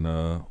 And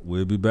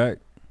we'll be back.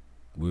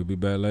 We'll be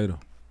back later.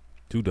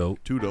 Too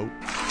dope. Too dope.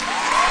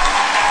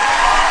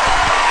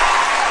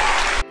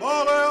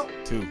 Ball out.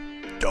 Too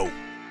dope.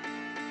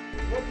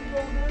 What you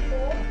gonna do,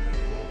 boy?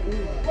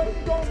 What you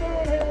gonna do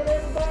in here with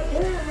everybody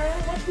here, man?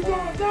 What you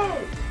gonna do?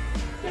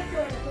 Get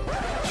your ass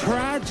up.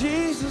 Try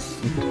Jesus,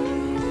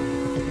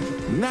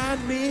 not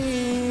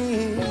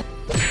me.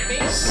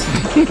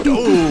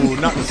 Ooh,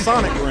 knock the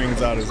Sonic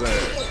rings out his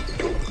ass.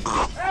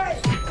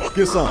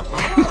 Get some.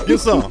 Get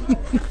some.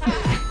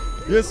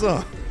 Get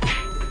some.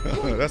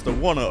 That's the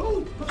one-up.